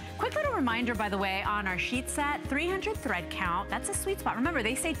 Quick little reminder, by the way, on our sheet set, 300 thread count. That's a sweet spot. Remember,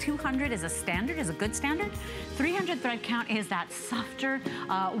 they say 200 is a standard, is a good standard. 300 thread count is that softer,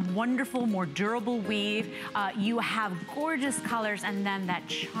 wonderful, more durable weave. You have gorgeous colors, and then that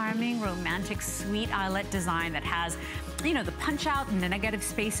charming, romantic, sweet eyelet design that has, you know, the punch out and the negative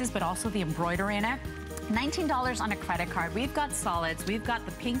spaces, but also the embroidery in it. $19 on a credit card. We've got solids. We've got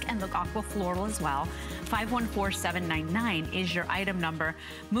the pink and the aqua floral as well. 514799 is your item number.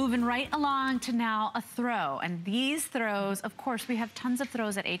 Moving right along to now a throw. And these throws, of course, we have tons of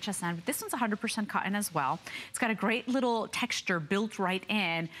throws at HSN, but this one's 100% cotton as well. It's got a great little texture built right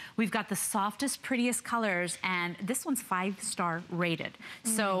in. We've got the softest, prettiest colors, and this one's 5-star rated.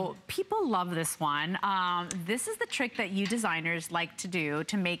 So people love this one. This is the trick that you designers like to do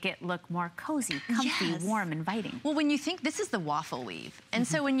to make it look more cozy, comfy, warm, inviting. Well, when you think, this is the waffle weave. And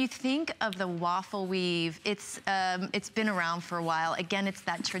so when you think of the waffle weave, it's been around for a while. Again, it's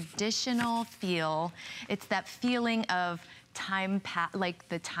that traditional feel. It's that feeling of time, like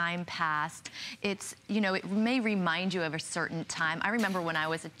the time passed. It's, you know, it may remind you of a certain time. I remember when I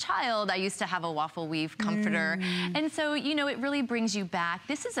was a child, I used to have a waffle weave comforter. And so, you know, it really brings you back.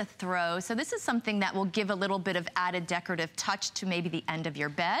 This is a throw, so this is something that will give a little bit of added decorative touch to maybe the end of your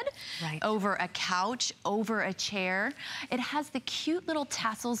bed, over a couch, over a chair. It has the cute little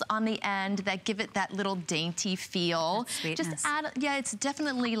tassels on the end that give it that little dainty feel. Just add, yeah, it's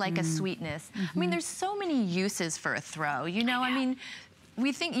definitely like a sweetness. I mean, there's so many uses for a throw. You know, I mean,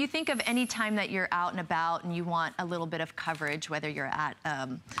 you think of any time that you're out and about and you want a little bit of coverage, whether you're at,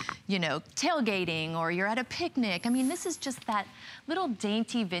 you know, tailgating or you're at a picnic. I mean, this is just that little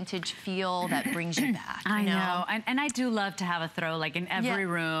dainty vintage feel that brings you back. I know. And I do love to have a throw, like in every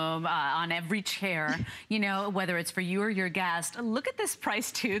room, on every chair, you know, whether it's for you or your guest. Look at this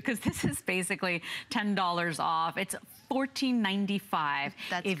price too, because this is basically $10 off. It's $14.95.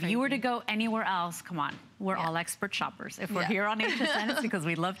 If crazy. You were to go anywhere else, come on. We're all expert shoppers. If we're here on HSN, it's because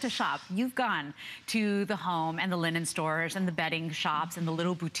we love to shop. You've gone to the home and the linen stores and the bedding shops and the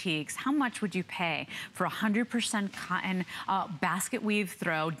little boutiques. How much would you pay for 100% cotton basket weave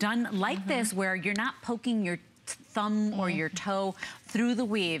throw done like this, where you're not poking your thumb or your toe through the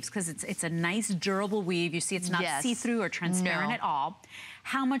weaves, because it's a nice durable weave. You see it's not see-through or transparent at all.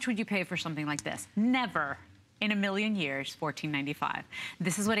 How much would you pay for something like this? Never in a million years, $14.95.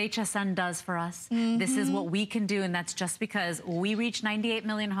 This is what HSN does for us. This is what we can do, and that's just because we reach 98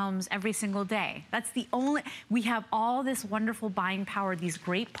 million homes every single day. That's the only, we have all this wonderful buying power, these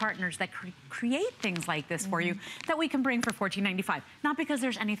great partners that create things like this for you that we can bring for $14.95. Not because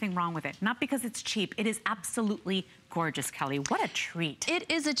there's anything wrong with it, not because it's cheap. It is absolutely gorgeous, Kelly. What a treat. It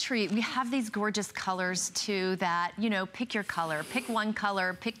is a treat. We have these gorgeous colors too that, you know, pick your color. Pick one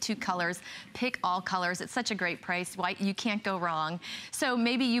color, pick two colors, pick all colors. It's such a great price. White, you can't go wrong. So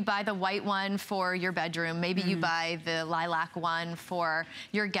maybe you buy the white one for your bedroom. Maybe you buy the lilac one for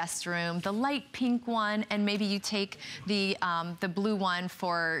your guest room, the light pink one, and maybe you take the blue one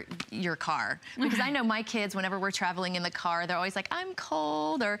for your car. Because I know my kids, whenever we're traveling in the car, they're always like, I'm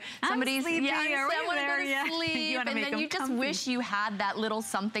cold, or somebody's, I want to go to sleep. And then you just wish you had that little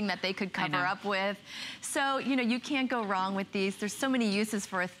something that they could cover up with. So, you know, you can't go wrong with these. There's so many uses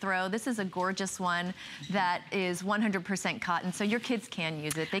for a throw. This is a gorgeous one that is 100% cotton, so your kids can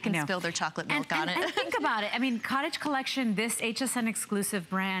use it. They can spill their chocolate milk on it. And think about it. I mean, Cottage Collection, this HSN exclusive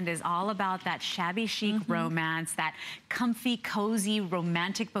brand, is all about that shabby chic romance, that comfy, cozy,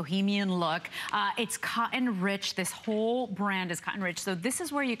 romantic, bohemian look. It's cotton rich. This whole brand is cotton rich. So this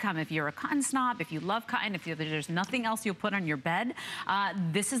is where you come. If you're a cotton snob, if you love cotton, if there's nothing else you'll put on your bed,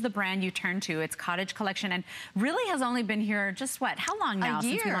 this is the brand you turn to. It's Cottage Collection, and really has only been here just what? How long now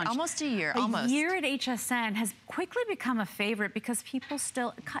since we launched? Almost a year. A year at HSN has quickly become a favorite because people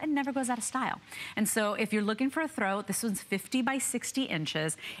still, cotton never goes out of style. And so if you're looking for a throw, this one's 50 by 60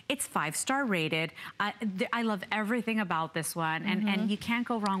 inches. It's 5-star rated. I love everything about this one, and you can't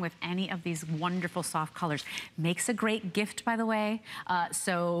go wrong with any of these wonderful soft colors. Makes a great gift, by the way.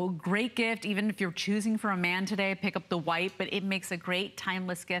 So great gift, even if you're choosing for a man today, pick up the white, but it makes a great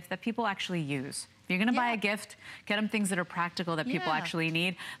timeless gift that people actually use. If you're gonna buy a gift, get them things that are practical that people actually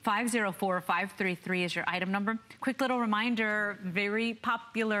need. 504-533 is your item number. Quick little reminder, very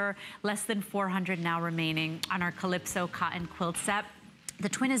popular, less than 400 now remaining on our Calypso cotton quilt set. The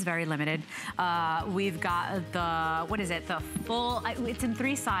twin is very limited. We've got the, what is it? The full, it's in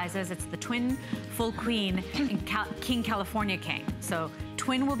 3 sizes. It's the twin, full queen, and King California King. So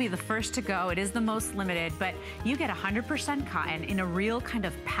twin will be the first to go. It is the most limited, but you get 100% cotton in a real kind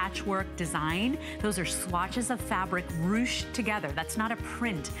of patchwork design. Those are swatches of fabric ruched together. That's not a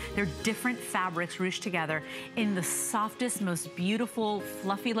print. They're different fabrics ruched together in the softest, most beautiful,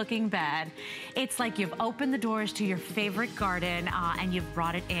 fluffy looking bed. It's like you've opened the doors to your favorite garden and you've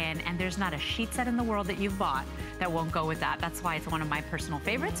brought it in, and there's not a sheet set in the world that you've bought that won't go with that. That's why it's one of my personal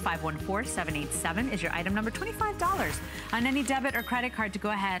favorites. 514-787 is your item number. $25 on any debit or credit card to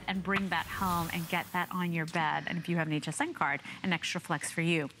go ahead and bring that home and get that on your bed. And if you have an HSN card, an extra flex for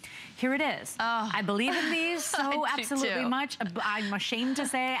you. Here it is. I believe in these so absolutely much. I'm ashamed to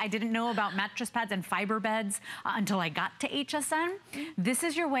say I didn't know about mattress pads and fiber beds until I got to HSN. This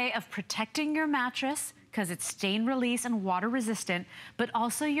is your way of protecting your mattress, because it's stain release and water resistant, but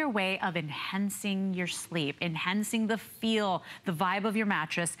also your way of enhancing your sleep, enhancing the feel, the vibe of your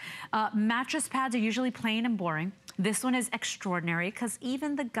mattress. Mattress pads are usually plain and boring. This one is extraordinary because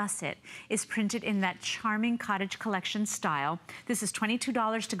even the gusset is printed in that charming Cottage Collection style. This is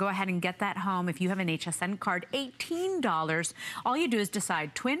 $22 to go ahead and get that home. If you have an HSN card, $18. All you do is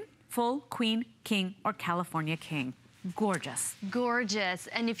decide twin, full, queen, king, or California King. Gorgeous. Gorgeous.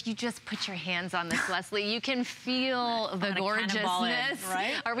 And if you just put your hands on this, Leslie, you can feel the gorgeousness.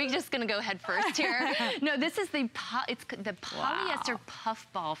 Right? Are we just going to go head first here? No, this is the polyester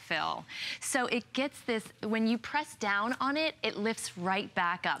puffball fill. So it gets this, when you press down on it, it lifts right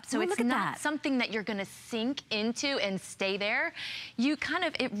back up. So it's not something that you're going to sink into and stay there. You kind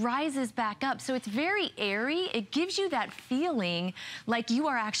of, it rises back up. So it's very airy. It gives you that feeling like you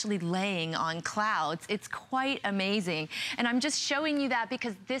are actually laying on clouds. It's quite amazing. And I'm just showing you that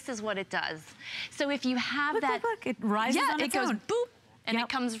because this is what it does. So if you have look, it rises on its own. Goes boop, and it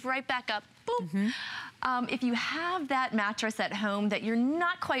comes right back up. Boop. If you have that mattress at home that you're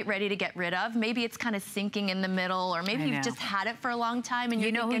not quite ready to get rid of, maybe it's kind of sinking in the middle, or maybe you've just had it for a long time and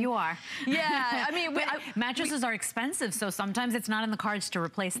you know thinking, who you are. Yeah, I mean, mattresses are expensive, so sometimes it's not in the cards to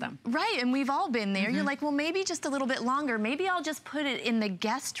replace them. Right, and we've all been there. You're like, well, maybe just a little bit longer. Maybe I'll just put it in the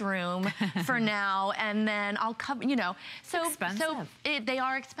guest room for now, and then I'll come, you know. So they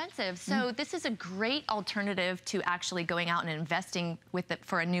are expensive. So this is a great alternative to actually going out and investing with it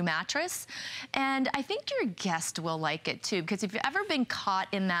for a new mattress. And I think your guest will like it too, because if you've ever been caught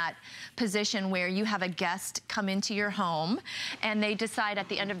in that position where you have a guest come into your home and they decide at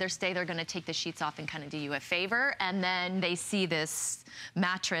the end of their stay they're going to take the sheets off and kind of do you a favor, and then they see this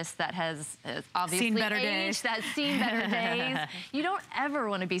mattress that has obviously seen better days. that's seen better days. You don't ever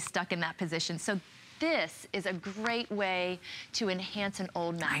want to be stuck in that position. So this is a great way to enhance an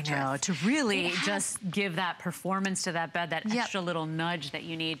old mattress. I know, to really just give that performance to that bed, that extra little nudge that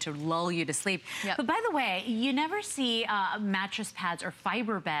you need to lull you to sleep. But by the way, you never see mattress pads or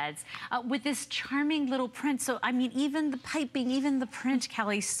fiber beds with this charming little print. So, I mean, even the piping, even the print,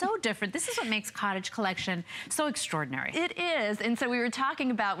 Kelly, so different. This is what makes Cottage Collection so extraordinary. It is. And so we were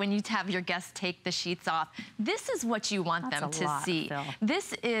talking about when you have your guests take the sheets off, this is what you want them to see. Phil.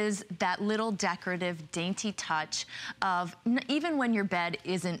 This is that little decorative, dainty touch of even when your bed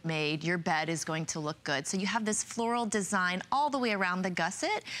isn't made, your bed is going to look good. So you have this floral design all the way around the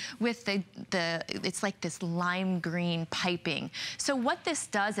gusset with it's like this lime green piping. So what this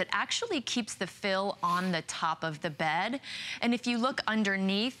does, it actually keeps the fill on the top of the bed. And if you look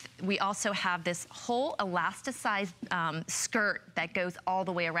underneath, we also have this whole elasticized skirt that goes all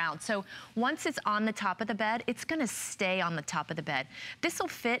the way around. So once it's on the top of the bed, it's gonna stay on the top of the bed. This will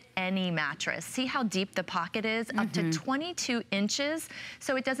fit any mattress. See how deep the pocket is? Up to 22 inches.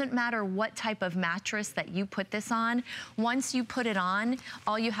 So it doesn't matter what type of mattress that you put this on. Once you put it on,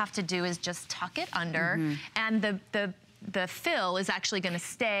 all you have to do is just tuck it under, and the fill is actually going to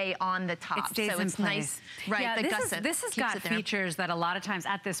stay on the top. It stays in place. Nice, right? Yeah, the gusset this has got features that a lot of times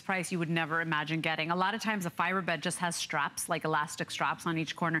at this price you would never imagine getting. A lot of times a fiber bed just has straps, like elastic straps on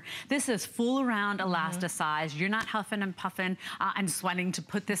each corner. This is full around elasticized. You're not huffing and puffing and sweating to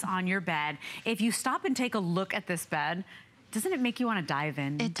put this on your bed. If you stop and take a look at this bed, doesn't it make you want to dive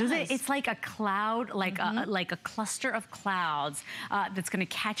in? It does. It's like a cloud, like a cluster of clouds that's going to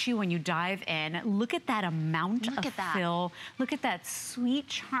catch you when you dive in. Look at that amount of fill. Look at that sweet,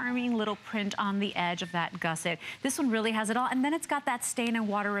 charming little print on the edge of that gusset. This one really has it all. And then it's got that stain and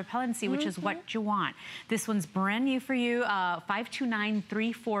water repellency, which is what you want. This one's brand new for you.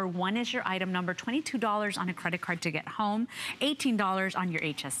 529341 is your item number. $22 on a credit card to get home. $18 on your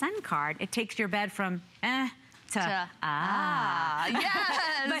HSN card. It takes your bed from yes. But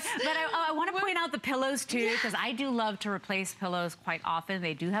I want to point out the pillows too, because I do love to replace pillows quite often.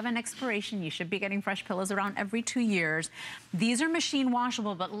 They do have an expiration. You should be getting fresh pillows around every 2 years. These are machine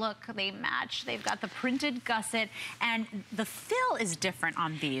washable, but look, they match. They've got the printed gusset, and the fill is different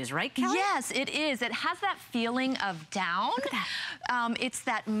on these, right, Kelly? Yes, it is. It has that feeling of down. Look at that. It's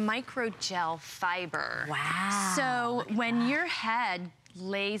that microgel fiber. Wow. So when your head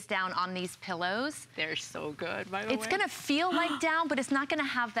lays down on these pillows, they're so good, by the way. It's gonna feel like down, but it's not gonna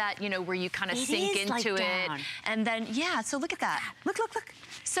have that, you know, where you kind of sink into it. And then, so look at that. Look.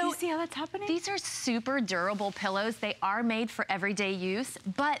 So you see how that's happening? These are super durable pillows. They are made for everyday use,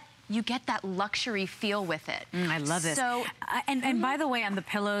 but you get that luxury feel with it. I love this. So, and by the way, on the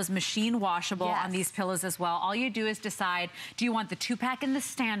pillows, machine washable on these pillows as well. All you do is decide, do you want the 2-pack in the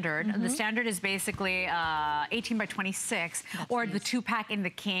standard? The standard is basically 18 by 26, or the 2-pack in the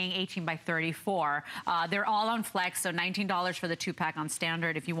king, 18 by 34. They're all on flex, so $19 for the 2-pack on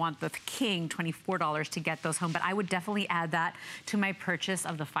standard. If you want the king, $24 to get those home. But I would definitely add that to my purchase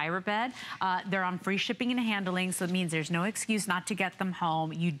of the fiber bed. They're on free shipping and handling, so it means there's no excuse not to get them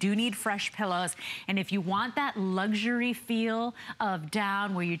home. You do need fresh pillows, and if you want that luxury feel of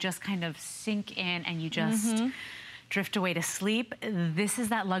down where you just kind of sink in and you just drift away to sleep, this is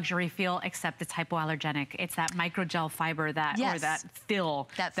that luxury feel, except it's hypoallergenic. It's that microgel fiber that or that fill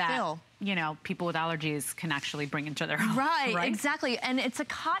that you know, people with allergies can actually bring into their home. Right, exactly. And it's a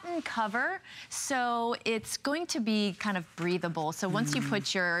cotton cover, so it's going to be kind of breathable. So once you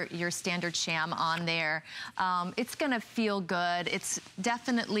put your standard sham on there, it's gonna feel good. It's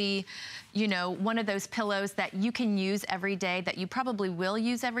definitely, you know, one of those pillows that you can use every day, that you probably will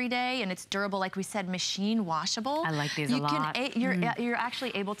use every day, and it's durable, like we said, machine washable. I like these a lot. You're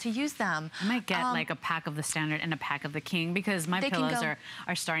actually able to use them. I might get like a pack of the standard and a pack of the king, because my pillows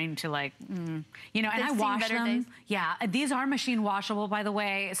are starting to like like, you know, and I wash them. Days. Yeah, these are machine washable, by the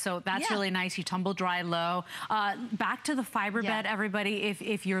way, so that's really nice. You tumble dry low. Back to the fiber bed, everybody.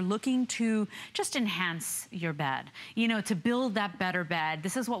 If you're looking to just enhance your bed, you know, to build that better bed,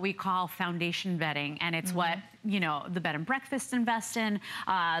 this is what we call foundation bedding, and it's what, you know, the bed and breakfast invest in,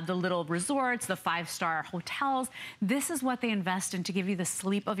 the little resorts, the 5-star hotels. This is what they invest in to give you the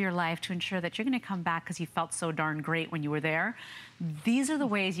sleep of your life, to ensure that you're going to come back because you felt so darn great when you were there. These are the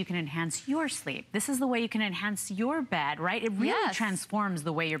ways you can enhance your sleep. This is the way you can enhance your bed, right? It really transforms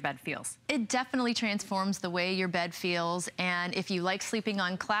the way your bed feels. It definitely transforms the way your bed feels. And if you like sleeping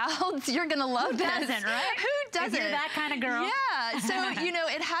on clouds, you're going to love this. Who doesn't, right? Who doesn't? If you're that kind of girl. Yeah. So, you know,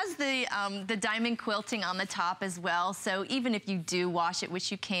 it has the diamond quilting on the top as well. So even if you do wash it,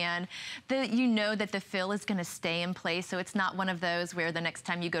 which you can, you know that the fill is going to stay in place. So it's not one of those where the next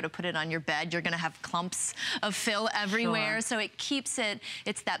time you go to put it on your bed, you're going to have clumps of fill everywhere. So it keeps it,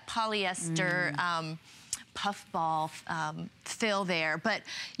 it's that polyester puffball fill there. But,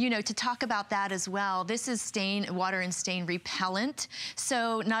 you know, to talk about that as well, this is water and stain repellent.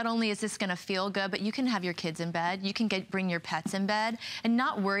 So not only is this going to feel good, but you can have your kids in bed. You can bring your pets in bed and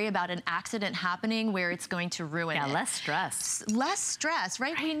not worry about an accident happening where it's going to ruin it. Yeah, less stress. Less stress,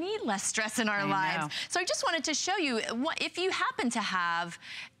 right? We need less stress in our lives. So I just wanted to show you, if you happen to have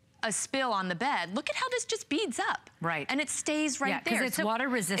a spill on the bed, look at how this just beads up. Right. And it stays right there. Because it's water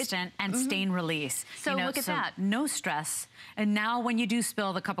resistant and stain release. So look at that. No stress. And now when you do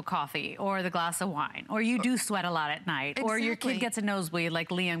spill the cup of coffee or the glass of wine, or you do sweat a lot at night, or your kid gets a nosebleed like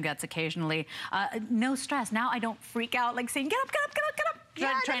Liam gets occasionally, no stress. Now I don't freak out like saying, get up, get up, get up, get up.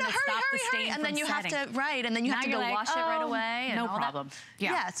 Trying to stop the stain and then you have to, and then you have to go wash it right away. And no problem.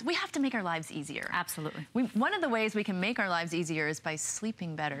 Yes, we have to make our lives easier. Absolutely. One of the ways we can make our lives easier is by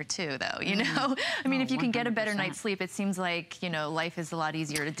sleeping better too, though, you know? I mean, if you can get a better night's sleep, it seems like, you know, life is a lot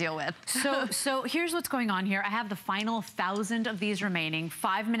easier to deal with. So here's what's going on here. I have the final 1,000 of these remaining,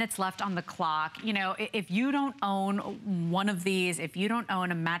 5 minutes left on the clock. You know, if you don't own one of these, if you don't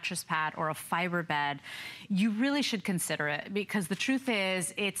own a mattress pad or a fiber bed, you really should consider it, because the truth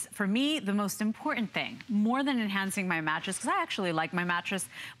is, it's, for me, the most important thing, more than enhancing my mattress, because I actually like my mattress,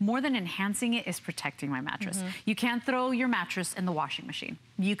 more than enhancing it is protecting my mattress. You can't throw your mattress in the washing machine.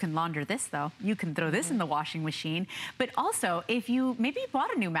 You can launder this, though. You can throw this in the washing machine. But also, if you maybe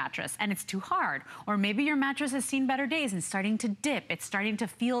bought a new mattress and it's too hard, or maybe your mattress has seen better days and starting to dip, it's starting to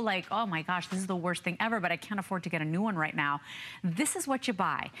feel like, oh my gosh, this is the worst thing ever, but I can't afford to get a new one right now. This is what you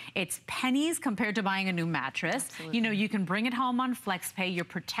buy. It's pennies compared to buying a new mattress. Absolutely. You know, you can bring it home on FlexPay. You're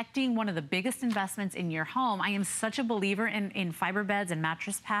protecting one of the biggest investments in your home. I am such a believer in fiber beds and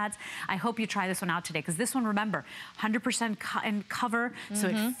mattress pads. I hope you try this one out today, because this one, remember, 100% cover, so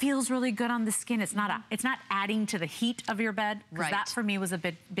it feels really good on the skin. It's not adding to the heat of your bed, because that for me was a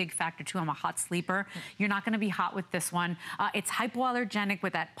big factor too. I'm a hot sleeper. You're not going to be hot with this one. It's hypoallergenic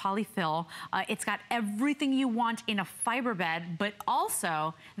with that polyfill. It's got everything you want in a fiber bed, but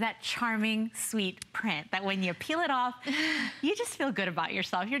also that charming, sweet print that when you peel it off, you just feel good about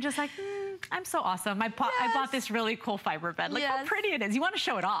yourself. You're just like, I'm so awesome. I bought this really cool fiber bed. Like how pretty it is. You want to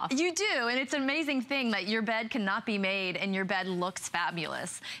show it off. You do, and it's an amazing thing that your bed cannot be made and your bed looks fabulous.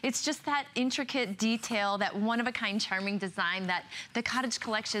 It's just that intricate detail, that one-of-a-kind charming design that the Cottage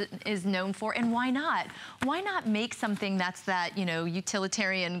Collection is known for. And why not? Why not make something that's that, you know,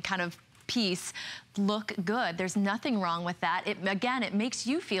 utilitarian kind of piece look good? There's nothing wrong with that. Again, it makes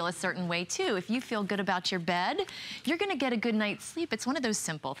you feel a certain way too. If you feel good about your bed, you're gonna get a good night's sleep. It's one of those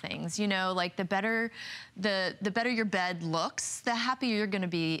simple things, you know, like the better your bed looks, the happier you're gonna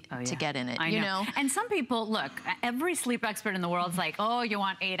be to get in it, you know? And some people, look, every sleep expert in the world is like, oh, you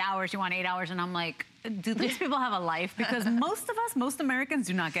want 8 hours, and I'm like, do these people have a life? Because most Americans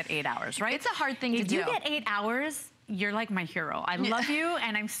do not get 8 hours, right? It's a hard thing to do. If you get 8 hours, you're like my hero. I love you,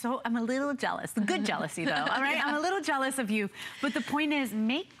 and I'm a little jealous. The good jealousy, though, all right? I'm a little jealous of you. But the point is,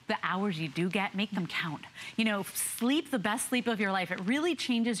 make the hours you do get, make them count. You know, sleep the best sleep of your life. It really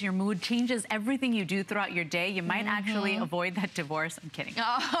changes your mood, changes everything you do throughout your day. You might actually avoid that divorce. I'm kidding.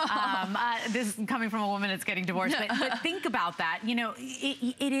 This is coming from a woman that's getting divorced, but think about that. You know,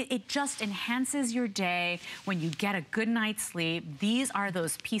 it just enhances your day when you get a good night's sleep. These are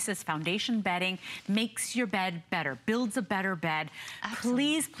those pieces. Foundation bedding makes your bed better, builds a better bed. Absolutely.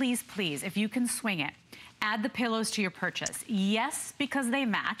 Please, please, please, if you can swing it, add the pillows to your purchase. Yes, because they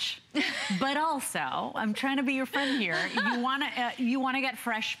match, but also, I'm trying to be your friend here, you wanna get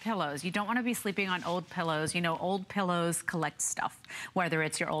fresh pillows. You don't wanna be sleeping on old pillows. You know, old pillows collect stuff, whether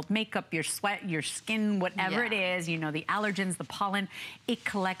it's your old makeup, your sweat, your skin, whatever it is, you know, the allergens, the pollen, it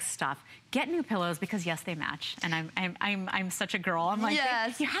collects stuff. get new pillows because yes, they match. And I'm such a girl. I'm like,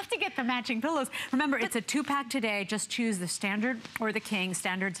 yes. You have to get the matching pillows. Remember, it's a 2-pack today. Just choose the standard or the king.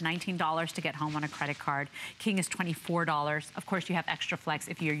 Standard's $19 to get home on a credit card. King is $24. Of course, you have extra flex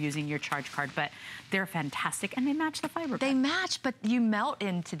if you're using your charge card, but they're fantastic and they match the fiber bed. They match, but you melt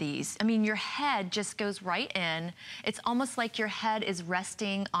into these. I mean, your head just goes right in. It's almost like your head is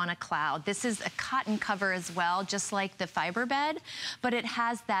resting on a cloud. This is a cotton cover as well, just like the fiber bed, but it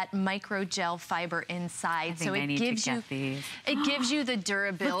has that micro gel fiber inside. So it gives you the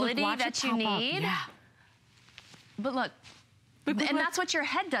durability that you need. Yeah. But look, and that's what your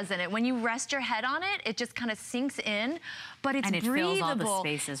head does in it. When you rest your head on it, it just kind of sinks in, but it's breathable. And it fills all the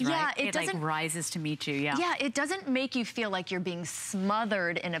spaces, right? Yeah, it like rises to meet you, yeah. Yeah, it doesn't make you feel like you're being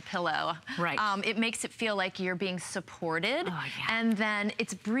smothered in a pillow. Right. It makes it feel like you're being supported. Oh, yeah. And then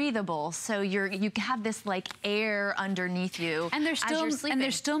it's breathable, so you have this like air underneath you and they're still, as you're sleeping. And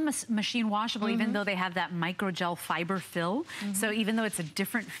they're still machine washable, even though they have that microgel fiber fill. So even though it's a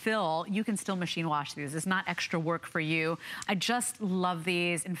different fill, you can still machine wash these. It's not extra work for you. I just love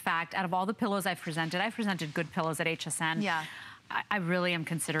these. In fact, out of all the pillows I've presented good pillows at HSN. Yeah. I really am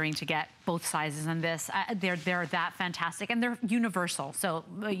considering to get both sizes on this. They're that fantastic, and they're universal. So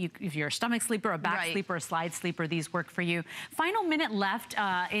if you're a stomach sleeper, a back sleeper, a slide sleeper, these work for you. Final minute left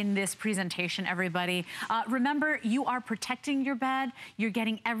in this presentation, everybody. Remember, you are protecting your bed. You're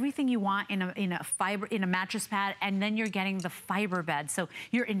getting everything you want in a mattress pad, and then you're getting the fiber bed. So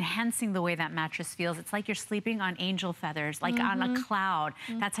you're enhancing the way that mattress feels. It's like you're sleeping on angel feathers, like on a cloud.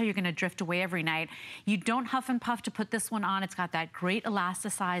 That's how you're going to drift away every night. You don't huff and puff to put this one on. It's got that great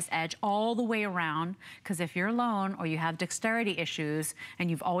elasticized edge all the way around, because if you're alone or you have dexterity issues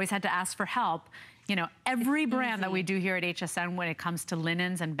and you've always had to ask for help, you know, every brand that we do here at HSN when it comes to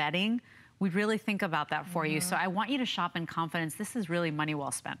linens and bedding, we really think about that for you. So I want you to shop in confidence. This is really money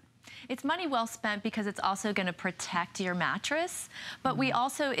well spent. It's money well spent because it's also going to protect your mattress, but we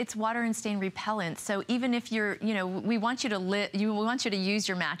also, it's water and stain repellent. So even if you're, you know, we want you to use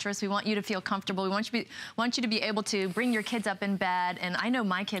your mattress. We want you to feel comfortable. We want you to be able to bring your kids up in bed. And I know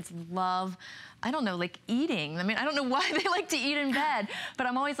my kids love, I don't know, like eating. I mean, I don't know why they like to eat in bed, but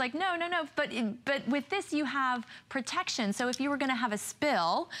I'm always like, no, no, no. But with this, you have protection. So if you were going to have a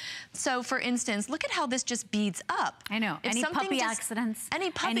spill, so for instance, look at how this just beads up. I know. If any puppy accidents,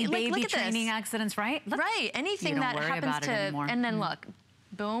 any baby look at training this. accidents, right? Look, right. Anything that happens to, and then look,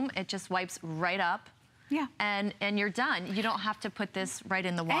 boom, it just wipes right up. Yeah. And you're done. You don't have to put this right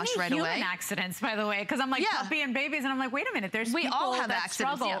in the wash right away. Any human accidents, by the way, because I'm like puppy and babies, and I'm like, wait a minute, there's people all have that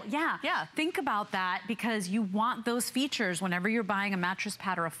accidents. struggle. Yeah. Think about that, because you want those features whenever you're buying a mattress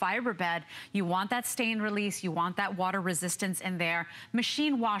pad or a fiber bed. You want that stain release. You want that water resistance in there.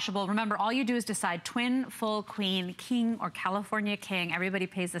 Machine washable. Remember, all you do is decide twin, full, queen, king, or California king. Everybody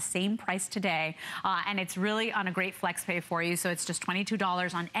pays the same price today, and it's really on a great flex pay for you. So it's just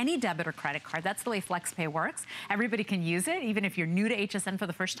 $22 on any debit or credit card. That's the way flex pay works. Everybody can use it, even if you're new to HSN for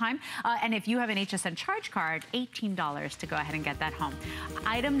the first time. And if you have an HSN charge card, $18 to go ahead and get that home.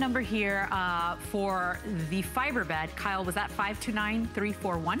 Item number here for the fiber bed. Kyle, was that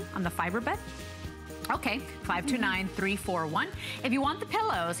 529341 on the fiber bed? Okay, 529341. If you want the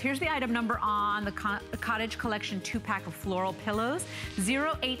pillows, here's the item number on the Cottage Collection 2-pack of floral pillows,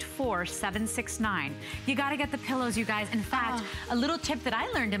 084769. You gotta get the pillows, you guys. In fact, a little tip that I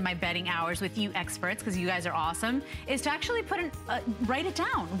learned in my bedding hours with you experts, because you guys are awesome, is to actually write it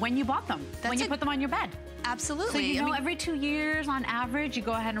down when you bought them, when you put them on your bed. Absolutely. So you know, every 2 years on average, you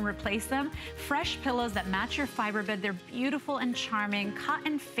go ahead and replace them. Fresh pillows that match your fiber bed. They're beautiful and charming.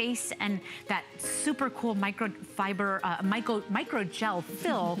 Cotton face and that super cool microfiber, micro gel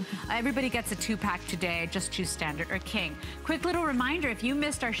fill. Everybody gets a 2-pack today. Just choose standard or king. Quick little reminder, if you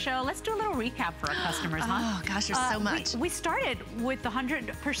missed our show, let's do a little recap for our customers, huh? Oh gosh, there's so much. We started with the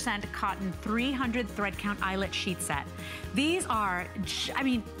 100% cotton 300 thread count eyelet sheet set. These are, I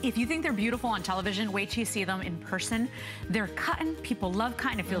mean, if you think they're beautiful on television, wait till you see them in person. They're cotton. People love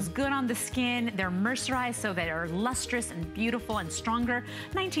cotton. It feels good on the skin. They're mercerized, so they are lustrous and beautiful and stronger.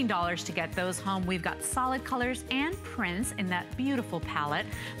 $19 to get those home. We've got solid colors and prints in that beautiful palette.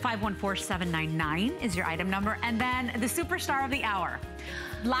 514799 is your item number. And then the superstar of the hour.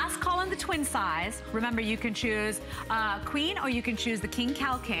 Last call on the twin size. Remember, you can choose queen or you can choose the king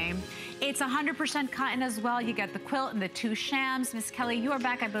Cal King. It's 100% cotton as well. You get the quilt and the 2 shams. Miss Kelly, you are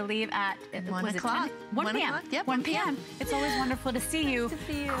back, I believe, at 1 o'clock. 1 p.m. Yep, 1 p.m. It's always wonderful to see you. Nice to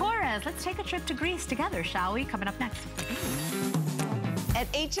see you. Korres, let's take a trip to Greece together, shall we? Coming up next.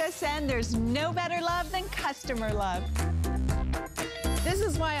 At HSN, there's no better love than customer love. This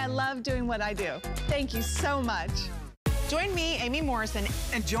is why I love doing what I do. Thank you so much. Join me, Amy Morrison,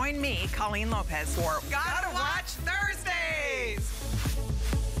 And join me, Colleen Lopez, for Gotta Watch Thursdays!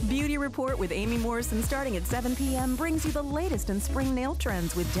 Beauty Report with Amy Morrison starting at 7 p.m. brings you the latest in spring nail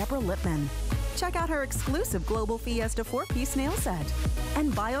trends with Deborah Lippman. Check out her exclusive Global Fiesta 4-piece nail set.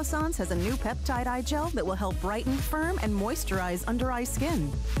 And Biossance has a new peptide eye gel that will help brighten, firm, and moisturize under-eye skin.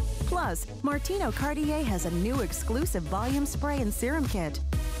 Plus, Martino Cartier has a new exclusive volume spray and serum kit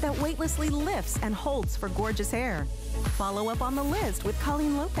that weightlessly lifts and holds for gorgeous hair. Follow up on the list with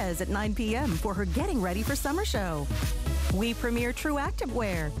Colleen Lopez at 9 p.m. for her Getting Ready for Summer show. We premiere True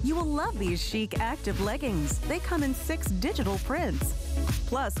Activewear. You will love these chic active leggings. They come in 6 digital prints.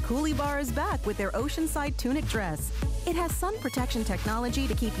 Plus, Coolie Bar is back with their Oceanside tunic dress. It has sun protection technology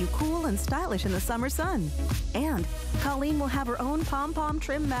to keep you cool and stylish in the summer sun. And Colleen will have her own pom-pom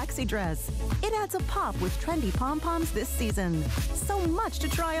trim maxi dress. It adds a pop with trendy pom-poms this season. So much to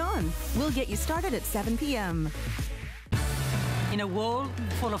try on. We'll get you started at 7 p.m. In a world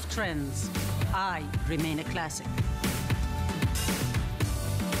full of trends, I remain a classic.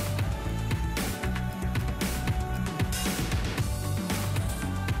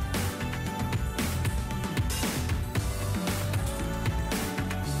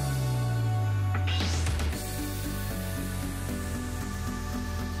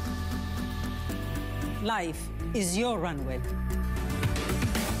 Life is your runway.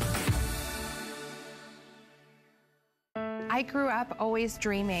 I grew up always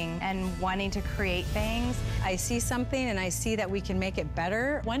dreaming and wanting to create things. I see something and I see that we can make it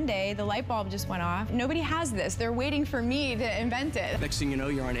better. One day, the light bulb just went off. Nobody has this. They're waiting for me to invent it. Next thing you know,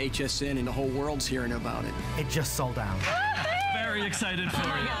 you're on HSN and the whole world's hearing about it. It just sold out. Very excited for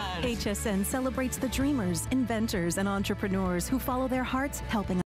you. HSN celebrates the dreamers, inventors, and entrepreneurs who follow their hearts, helping